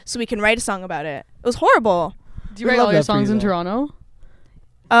exited so we can write a song about it. It was horrible. Do you We write love all your that for songs you, in though. Toronto?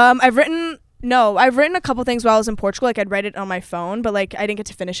 I've written a couple things while I was in Portugal. Like I'd write it on my phone, but like I didn't get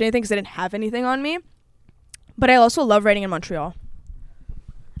to finish anything because I didn't have anything on me. But I also love writing in Montreal.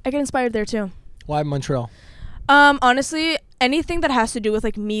 I get inspired there too. Why Montreal? Honestly, anything that has to do with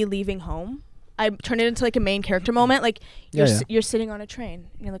like me leaving home, I turn it into like a main character moment. Like you're sitting on a train,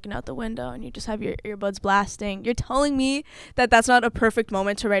 and you're looking out the window, and you just have your earbuds blasting. You're telling me that that's not a perfect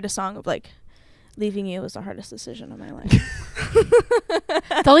moment to write a song of like leaving you was the hardest decision of my life.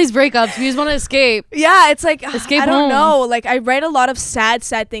 It's all these breakups. We just want to escape. Yeah, it's like Escape I don't home. know. Like I write a lot of sad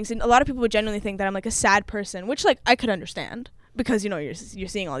things, and a lot of people would genuinely think that I'm like a sad person, which like I could understand because you're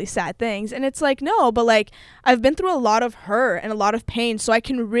seeing all these sad things, and it's like no, but like I've been through a lot of hurt and a lot of pain, so I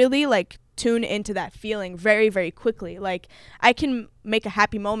can really like tune into that feeling very, very quickly. Like I can make a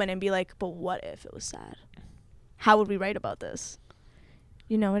happy moment and be like, but what if it was sad? How would we write about this?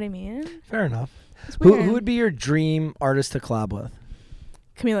 You know what I mean? Fair enough. Who would be your dream artist to collab with?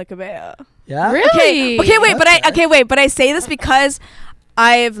 Camila Cabello. Yeah. Really? Okay, wait, but I say this because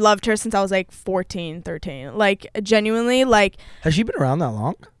I've loved her since I was like 14, 13. Like genuinely, like Has she been around that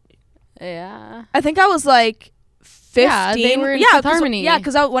long? Yeah. I think I was like 15. Yeah, they were in Fifth Harmony. Yeah,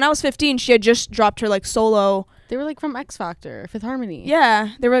 because when I was 15, she had just dropped her like solo. They were like from X Factor, Fifth Harmony.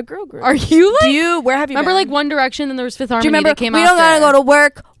 Yeah, they were a girl group. Are you like? Where have you Remember been? like One Direction, and there was Fifth Do Harmony you remember? that came We after. don't gotta go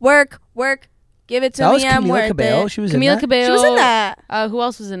to work. Give it to That me. was I'm Camila worth Cabello. it. She was in Camila that? Cabello. She was in that. Who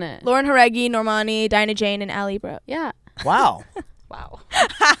else was in it? Lauren Haregi, Normani, Dinah Jane, and Ali Bro. Yeah. Wow. Wow.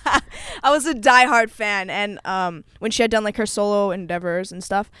 I was a diehard fan, and when she had done like her solo endeavors and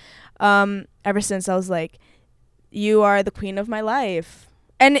stuff, ever since I was like, you are the queen of my life.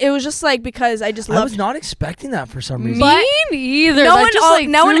 And it was just like because I just I loved. was not expecting that for some reason. But Me neither. no That one, just, like,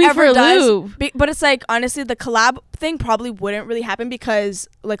 no threw one me ever for a does. loop. But it's like honestly, the collab thing probably wouldn't really happen because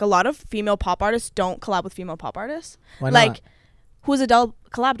like a lot of female pop artists don't collab with female pop artists. Why not? Like, who's Adele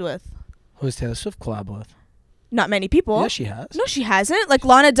collabed with? Who's Taylor Swift collab with? Not many people. Yeah, she has. No, she hasn't. Like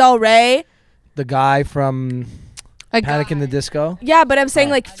Lana Del Rey. The guy from A Panic in the Disco. Yeah, but I'm saying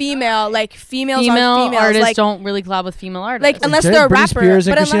like females female on females. artists Like, don't really collab with female artists. Like, unless Did they're a Britney rapper. Spears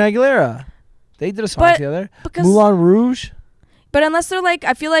and But Christina Aguilera. They did a song But- together. because, Moulin Rouge. but unless they're like,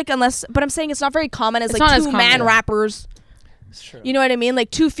 I feel like but I'm saying it's not very common as It's like not as two man common. rappers. It's true. You know what I mean?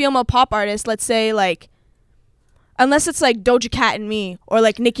 Like two female pop artists, let's say like, unless it's like Doja Cat and me, or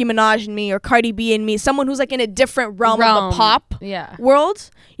like Nicki Minaj and me, or Cardi B and me, someone who's like in a different realm of the pop Yeah. world.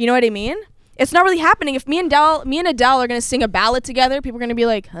 You know what I mean? It's not really happening. If me and Adele are gonna sing a ballad together, people are gonna be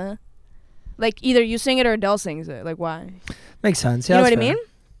like, huh? Like either you sing it or Adele sings it. Like why? Makes sense. You Yeah, know what I that's fair. mean?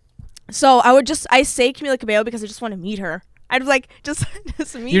 So I say Camila Cabello because I just want to meet her. I'd like just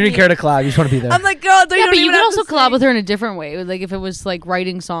meet You didn't me. care to collab. You just want to be there. I'm like, girl, you Yeah, don't but you even could have also to collab sing. with her in a different way. Like if it was like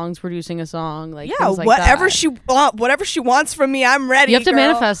writing songs, producing a song, like Yeah, things like whatever that. whatever she wants from me, I'm ready. You have to girl.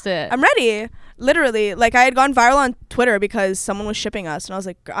 manifest it. I'm ready. Literally, like I had gone viral on Twitter because someone was shipping us, and I was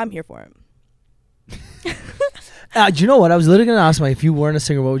like, I'm here for it. Do you know what? I was literally going to ask if you weren't a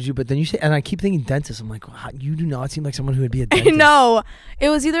singer, what would you? But then you say, and I keep thinking dentist. I'm like, wow, you do not seem like someone who would be a dentist. No, it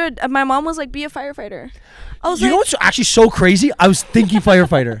was either my mom was like, be a firefighter. I was You know like, what's actually so crazy? I was thinking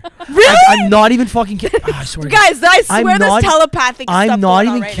firefighter. Really? I'm not even fucking kidding. Oh, I swear to God. guys, I swear I'm there's not- telepathic stuff I'm not going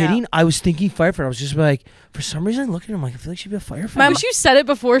on even right kidding. now. I was thinking firefighter. I was just like, for some reason, I'm looking at him like, I feel like she'd be a firefighter. I wish you said it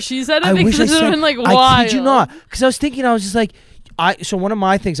before she said it I because wish I it would have said. been like I wild. kid you not, because I was thinking, I was just like, so one of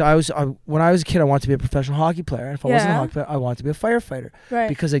my things, when I was a kid, I wanted to be a professional hockey player. And if I wasn't a Yeah. hockey player, I wanted to be a firefighter Right.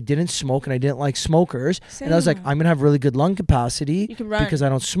 because I didn't smoke and I didn't like smokers. And I was like, Same. I'm gonna have really good lung capacity You can run. because I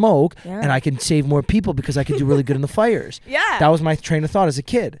don't smoke, Yeah. and I can save more people because I can do really good in the fires. Yeah. That was my train of thought as a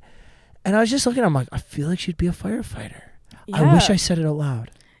kid. And I was just looking, I'm like, I feel like she'd be a firefighter. I wish I said it out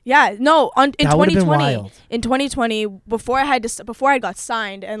loud. Yeah, no. In That would've been 2020, wild. in 2020, before I got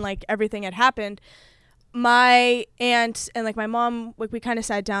signed and like everything had happened, my aunt and like my mom, like we kind of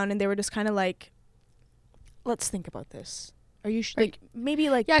sat down and they were just kind of like, let's think about this. Are you like maybe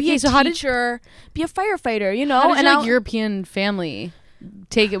like Yeah, be okay, a so how did- teacher, be a firefighter, you know? How did and your now, like, European family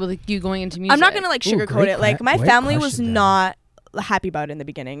take it with like, you going into music? I'm not gonna like Ooh, sugarcoat great it. Like my great family was question, Dan. not happy about it in the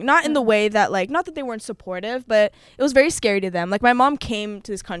beginning. Not in the way that like, not that they weren't supportive, but it was very scary to them. Like my mom came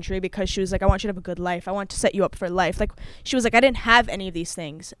to this country because she was like, I want you to have a good life. I want to set you up for life. Like she was like, I didn't have any of these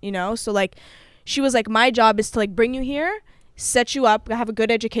things, you know? So like she was like, my job is to like bring you here, set you up, have a good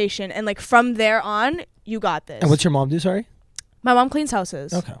education, and like from there on, you got this. And what's your mom do? Sorry. My mom cleans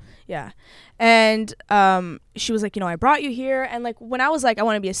houses. Okay. Yeah. And she was like, you know, I brought you here. And like when I was like, I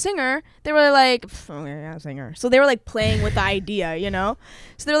want to be a singer, they were like, okay, yeah, singer. So they were like playing with the idea, you know?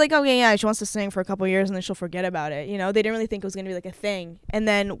 So they were like, okay, yeah, she wants to sing for a couple of years and then she'll forget about it. You know, they didn't really think it was going to be like a thing. And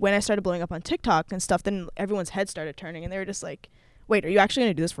then when I started blowing up on TikTok and stuff, then everyone's head started turning and they were just like, wait, are you actually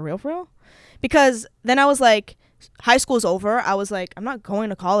going to do this for real, for real? Because then I was like, high school's over. I was like, I'm not going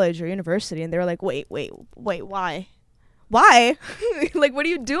to college or university. And they were like, wait, why? Why? Like, what are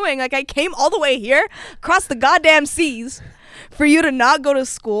you doing? Like, I came all the way here, across the goddamn seas, for you to not go to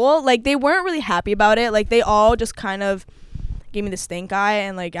school. Like, they weren't really happy about it. Like, they all just kind of gave me the stink eye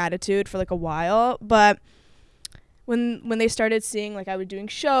and, like, attitude for, like, a while. But when they started seeing like I was doing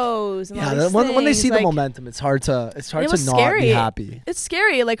shows and all Yeah, these when they things, see the like, momentum, it's hard to it not was be scary. happy. It's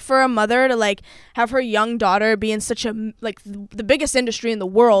scary, like for a mother to like have her young daughter be in such a like the biggest industry in the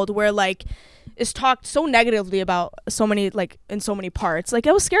world where like is talked so negatively about so many like in so many parts. Like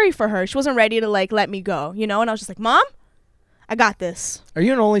it was scary for her. She wasn't ready to like let me go, you know. And I was just like, Mom, I got this. Are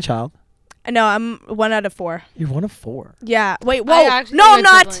you an only child? No, I'm 1 out of 4. You're one of 4. Yeah. Wait. I Whoa. actually No, have I'm a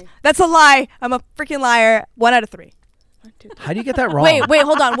not. sibling. That's a lie. I'm a freaking liar. 1 out of 3. 1, 2, 3. How do you get that wrong? Wait.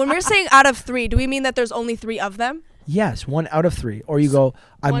 Hold on. When we're saying out of 3, do we mean that there's only 3 of them? Yes, 1 out of 3. Or you go,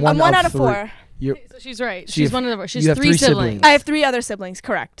 I'm One- one, I'm 1 out of 3. 4. You're So she's right. So She's you have- one of the. She's you have 3 3 siblings. siblings. I have 3 other siblings.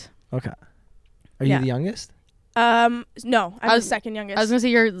 Correct. okay. Are Yeah. you the youngest? No, I'm I the was- second youngest. I was gonna say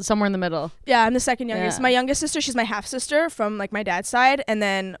you're somewhere in the middle. Yeah, I'm the second youngest. Yeah. My youngest sister, she's my half sister from like my dad's side, and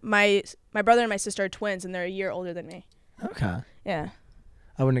then my brother and my sister are twins, and they're a year older than me. Okay. Yeah.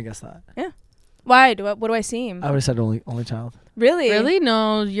 I wouldn't have guessed that. Why? What do I seem? I would have said only child. Really? Really?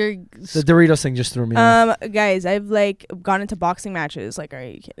 No, you're. The Doritos thing just threw me off. Guys, I've like gone into boxing matches. Like, are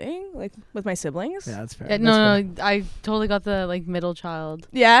you kidding? Like with my siblings? Yeah, that's fair. Yeah, That's no, fair. no, I totally got the like middle child.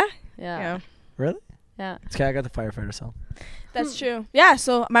 Yeah. Yeah. Really? Yeah. It's okay. I got the firefighter cell. That's true. Yeah.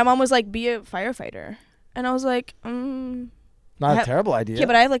 So my mom was like, "Be a firefighter," and I was like, Not I a terrible idea. Yeah,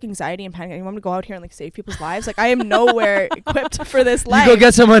 but I have like anxiety and panic. You want me to go out here and like save people's lives? Like I am nowhere equipped for this life. you go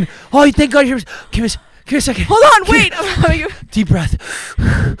get someone. Oh, thank God. Give us a second. Hold on, wait. I'm having Deep breath.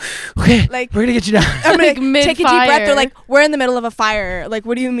 Okay. Like- we're gonna get you down. I'm Like gonna take a deep breath. mid-fire. They're like, we're in the middle of a fire. Like,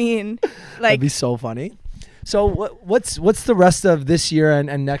 what do you mean? That'd Like, be so funny. So what's the rest of this year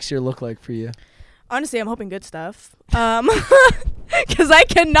and next year look like for you? honestly, I'm hoping good stuff. Because I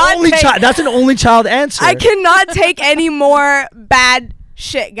cannot Only take, child. That's an only child answer. I cannot take any more bad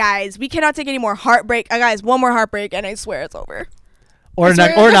shit, guys. We cannot take any more heartbreak. Guys, one more heartbreak, and I swear it's over. Or an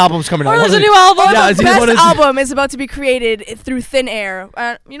album's coming out. Or there's One a of new album. Yeah, the it's best one of- album is about to be created through thin air.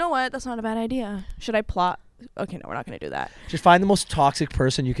 You know what? That's not a bad idea. Should I plot? Okay, no, we're not gonna do that. Just find the most toxic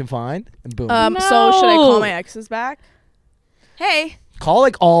person you can find, and boom. So should I call No. my exes back? Hey. Call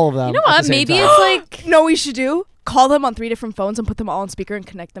like all of them. You know at the what? same Maybe time. it's like. No, we should do. Call them on 3 different phones and put them all on speaker and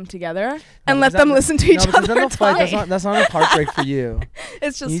connect them together and No, let because them that- listen to no, each because other. then they'll fight. talk. That's not a heartbreak for you.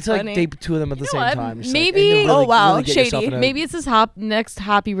 It's just You need to like funny. date 2 of them at the You same know what? time. Just, Maybe- and then Oh, wow, really get yourself shady. in a- Maybe it's this next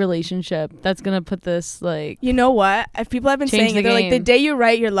happy relationship that's gonna put this like. You know what? If people have been Change saying the it, they're like, the game. day you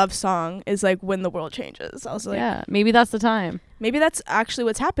write your love song is like when the world changes. I was like, Yeah, maybe that's the time. maybe that's actually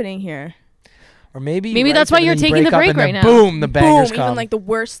what's happening here. Or maybe Maybe you that's write why them you're and you taking the up break and then right now. Boom, the bangers Boom, come. even like the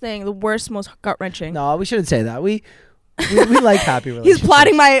worst thing, the worst, most gut wrenching. No, we shouldn't say that. We like happy relationships. He's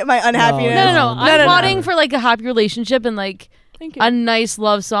plotting my unhappiness. No, no, no. No, I'm no, plotting no. for like a happy relationship and like Thank you. a nice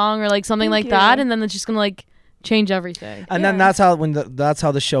love song or like something Thank like that, you. and then it's just gonna like change everything. And then Yeah. that's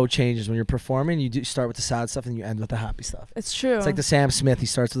how the show changes. When you're performing, you do start with the sad stuff and you end with the happy stuff. It's true. It's like the Sam Smith. He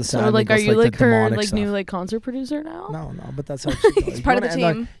starts with the sad. So and like, he are goes you to, like the her demonic like stuff. new like concert producer now? No, but that's how it should go. He's You part of wanna the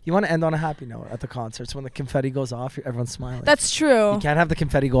end team. you want to end on a happy note at the concerts. When the confetti goes off, everyone's smiling. That's true. You can't have the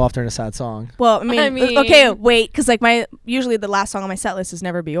confetti go off during a sad song. Well, I mean, mean- okay, wait, because like usually the last song on my set list is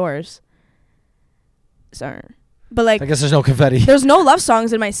 "Never Be Yours." Sorry, but like I guess there's no confetti. there's no love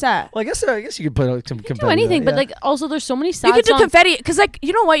songs in my set. Well, I guess you could put some confetti. Do anything, there, but yeah. like also there's so many sad You could do songs. confetti because like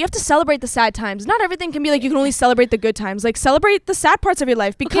you know what, you have to celebrate the sad times. Not everything can be like you can only celebrate the good times. Like celebrate the sad parts of your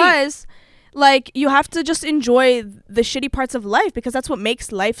life because like you have to just enjoy the shitty parts of life because that's what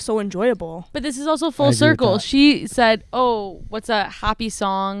makes life so enjoyable. But this is also I full agree with circle. that. She said, "Oh, what's a happy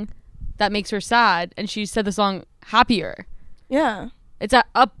song that makes her sad?" And she said the song "Happier." Yeah. It's an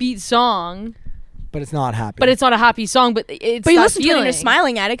upbeat song, but it's not happy. but it's not a happy song. But it's But you that listen to it and you're feeling.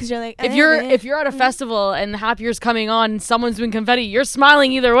 smiling at it because you're like, If you're at a festival and Happier's coming on and someone's doing confetti, you're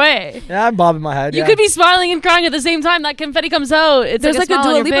smiling either way. Yeah, I'm bobbing my head. You yeah. could be smiling and crying at the same time. That confetti comes out. It's there's like a smile on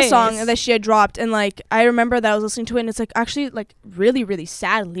Dua your Lipa face. song that she had dropped, and like I remember that I was listening to it, and it's like actually like really really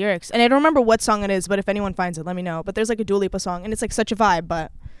sad lyrics, and I don't remember what song it is, but if anyone finds it, let me know. But there's like a Dua Lipa song, and it's like such a vibe,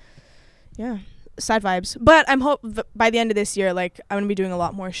 but yeah, sad vibes. But I'm by the end of this year, like I'm gonna be doing a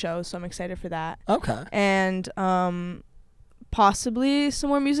lot more shows, so I'm excited for that, Okay. and possibly some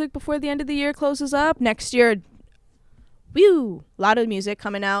more music before the end of the year closes up. Next year, woo, a lot of music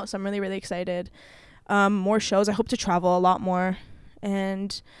coming out, so I'm really really excited. More shows. I hope to travel a lot more,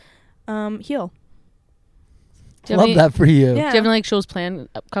 and heal. Do you have Love any- that for you. Yeah. Do you have any like shows planned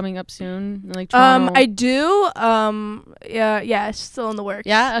coming up soon? In, like Toronto? I do. Yeah, it's still in the works.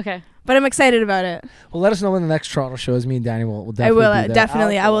 Yeah. Okay. but I'm excited about it. Well, let us know when the next Toronto show is. Me and Danny will definitely I will be there.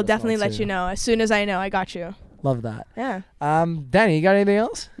 definitely. I Alfred will as well, definitely let too. you know as soon as I know. I got you. Love that. Yeah. Danny, you got anything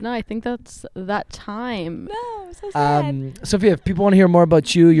else? No, I think that's that time. No, I'm so sad. Sophia, if people want to hear more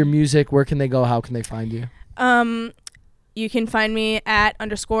about you, your music, where can they go? How can they find you? You can find me at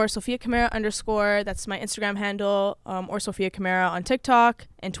 _Sofia Camara _. That's my Instagram handle, or Sofia Camara on TikTok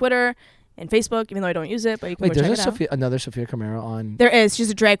and Twitter and Facebook, even though I don't use it, but you can go check it out. Another Sofia Camara on. There is. She's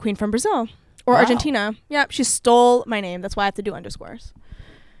a drag queen from Brazil or Wow. Argentina. Yep, she stole my name. That's why I have to do underscores.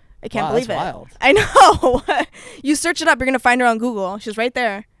 I can't believe that's it. Wild. I know. You search it up, you're going to find her on Google. She's right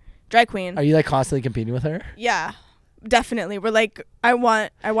there. Drag queen. Are you like constantly competing with her? Yeah. Definitely. We're like, I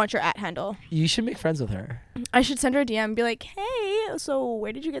want your @ handle. You should make friends with her. I should send her a DM and be like, hey, so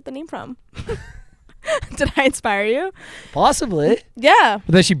where did you get the name from? Did I inspire you? Possibly. Yeah.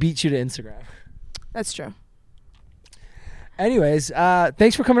 But then she beats you to Instagram. That's true. Anyways,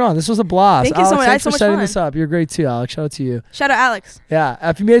 thanks for coming on. This was a blast. Thank you so Alex, much. I had thanks so for much setting fun. this up. You're great too, Alex. Shout out to you. Shout out Alex. Yeah.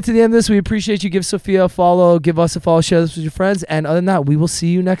 If you made it to the end of this, we appreciate you. Give Sophia a follow. Give us a follow. Share this with your friends. And other than that, we will see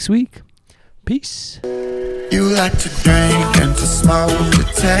you next week. Peace. You like to drink and to smoke to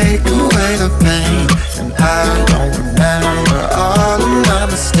take away the pain, and I don't remember all of my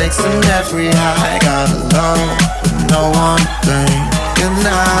mistakes and every high. Got alone with no one thing.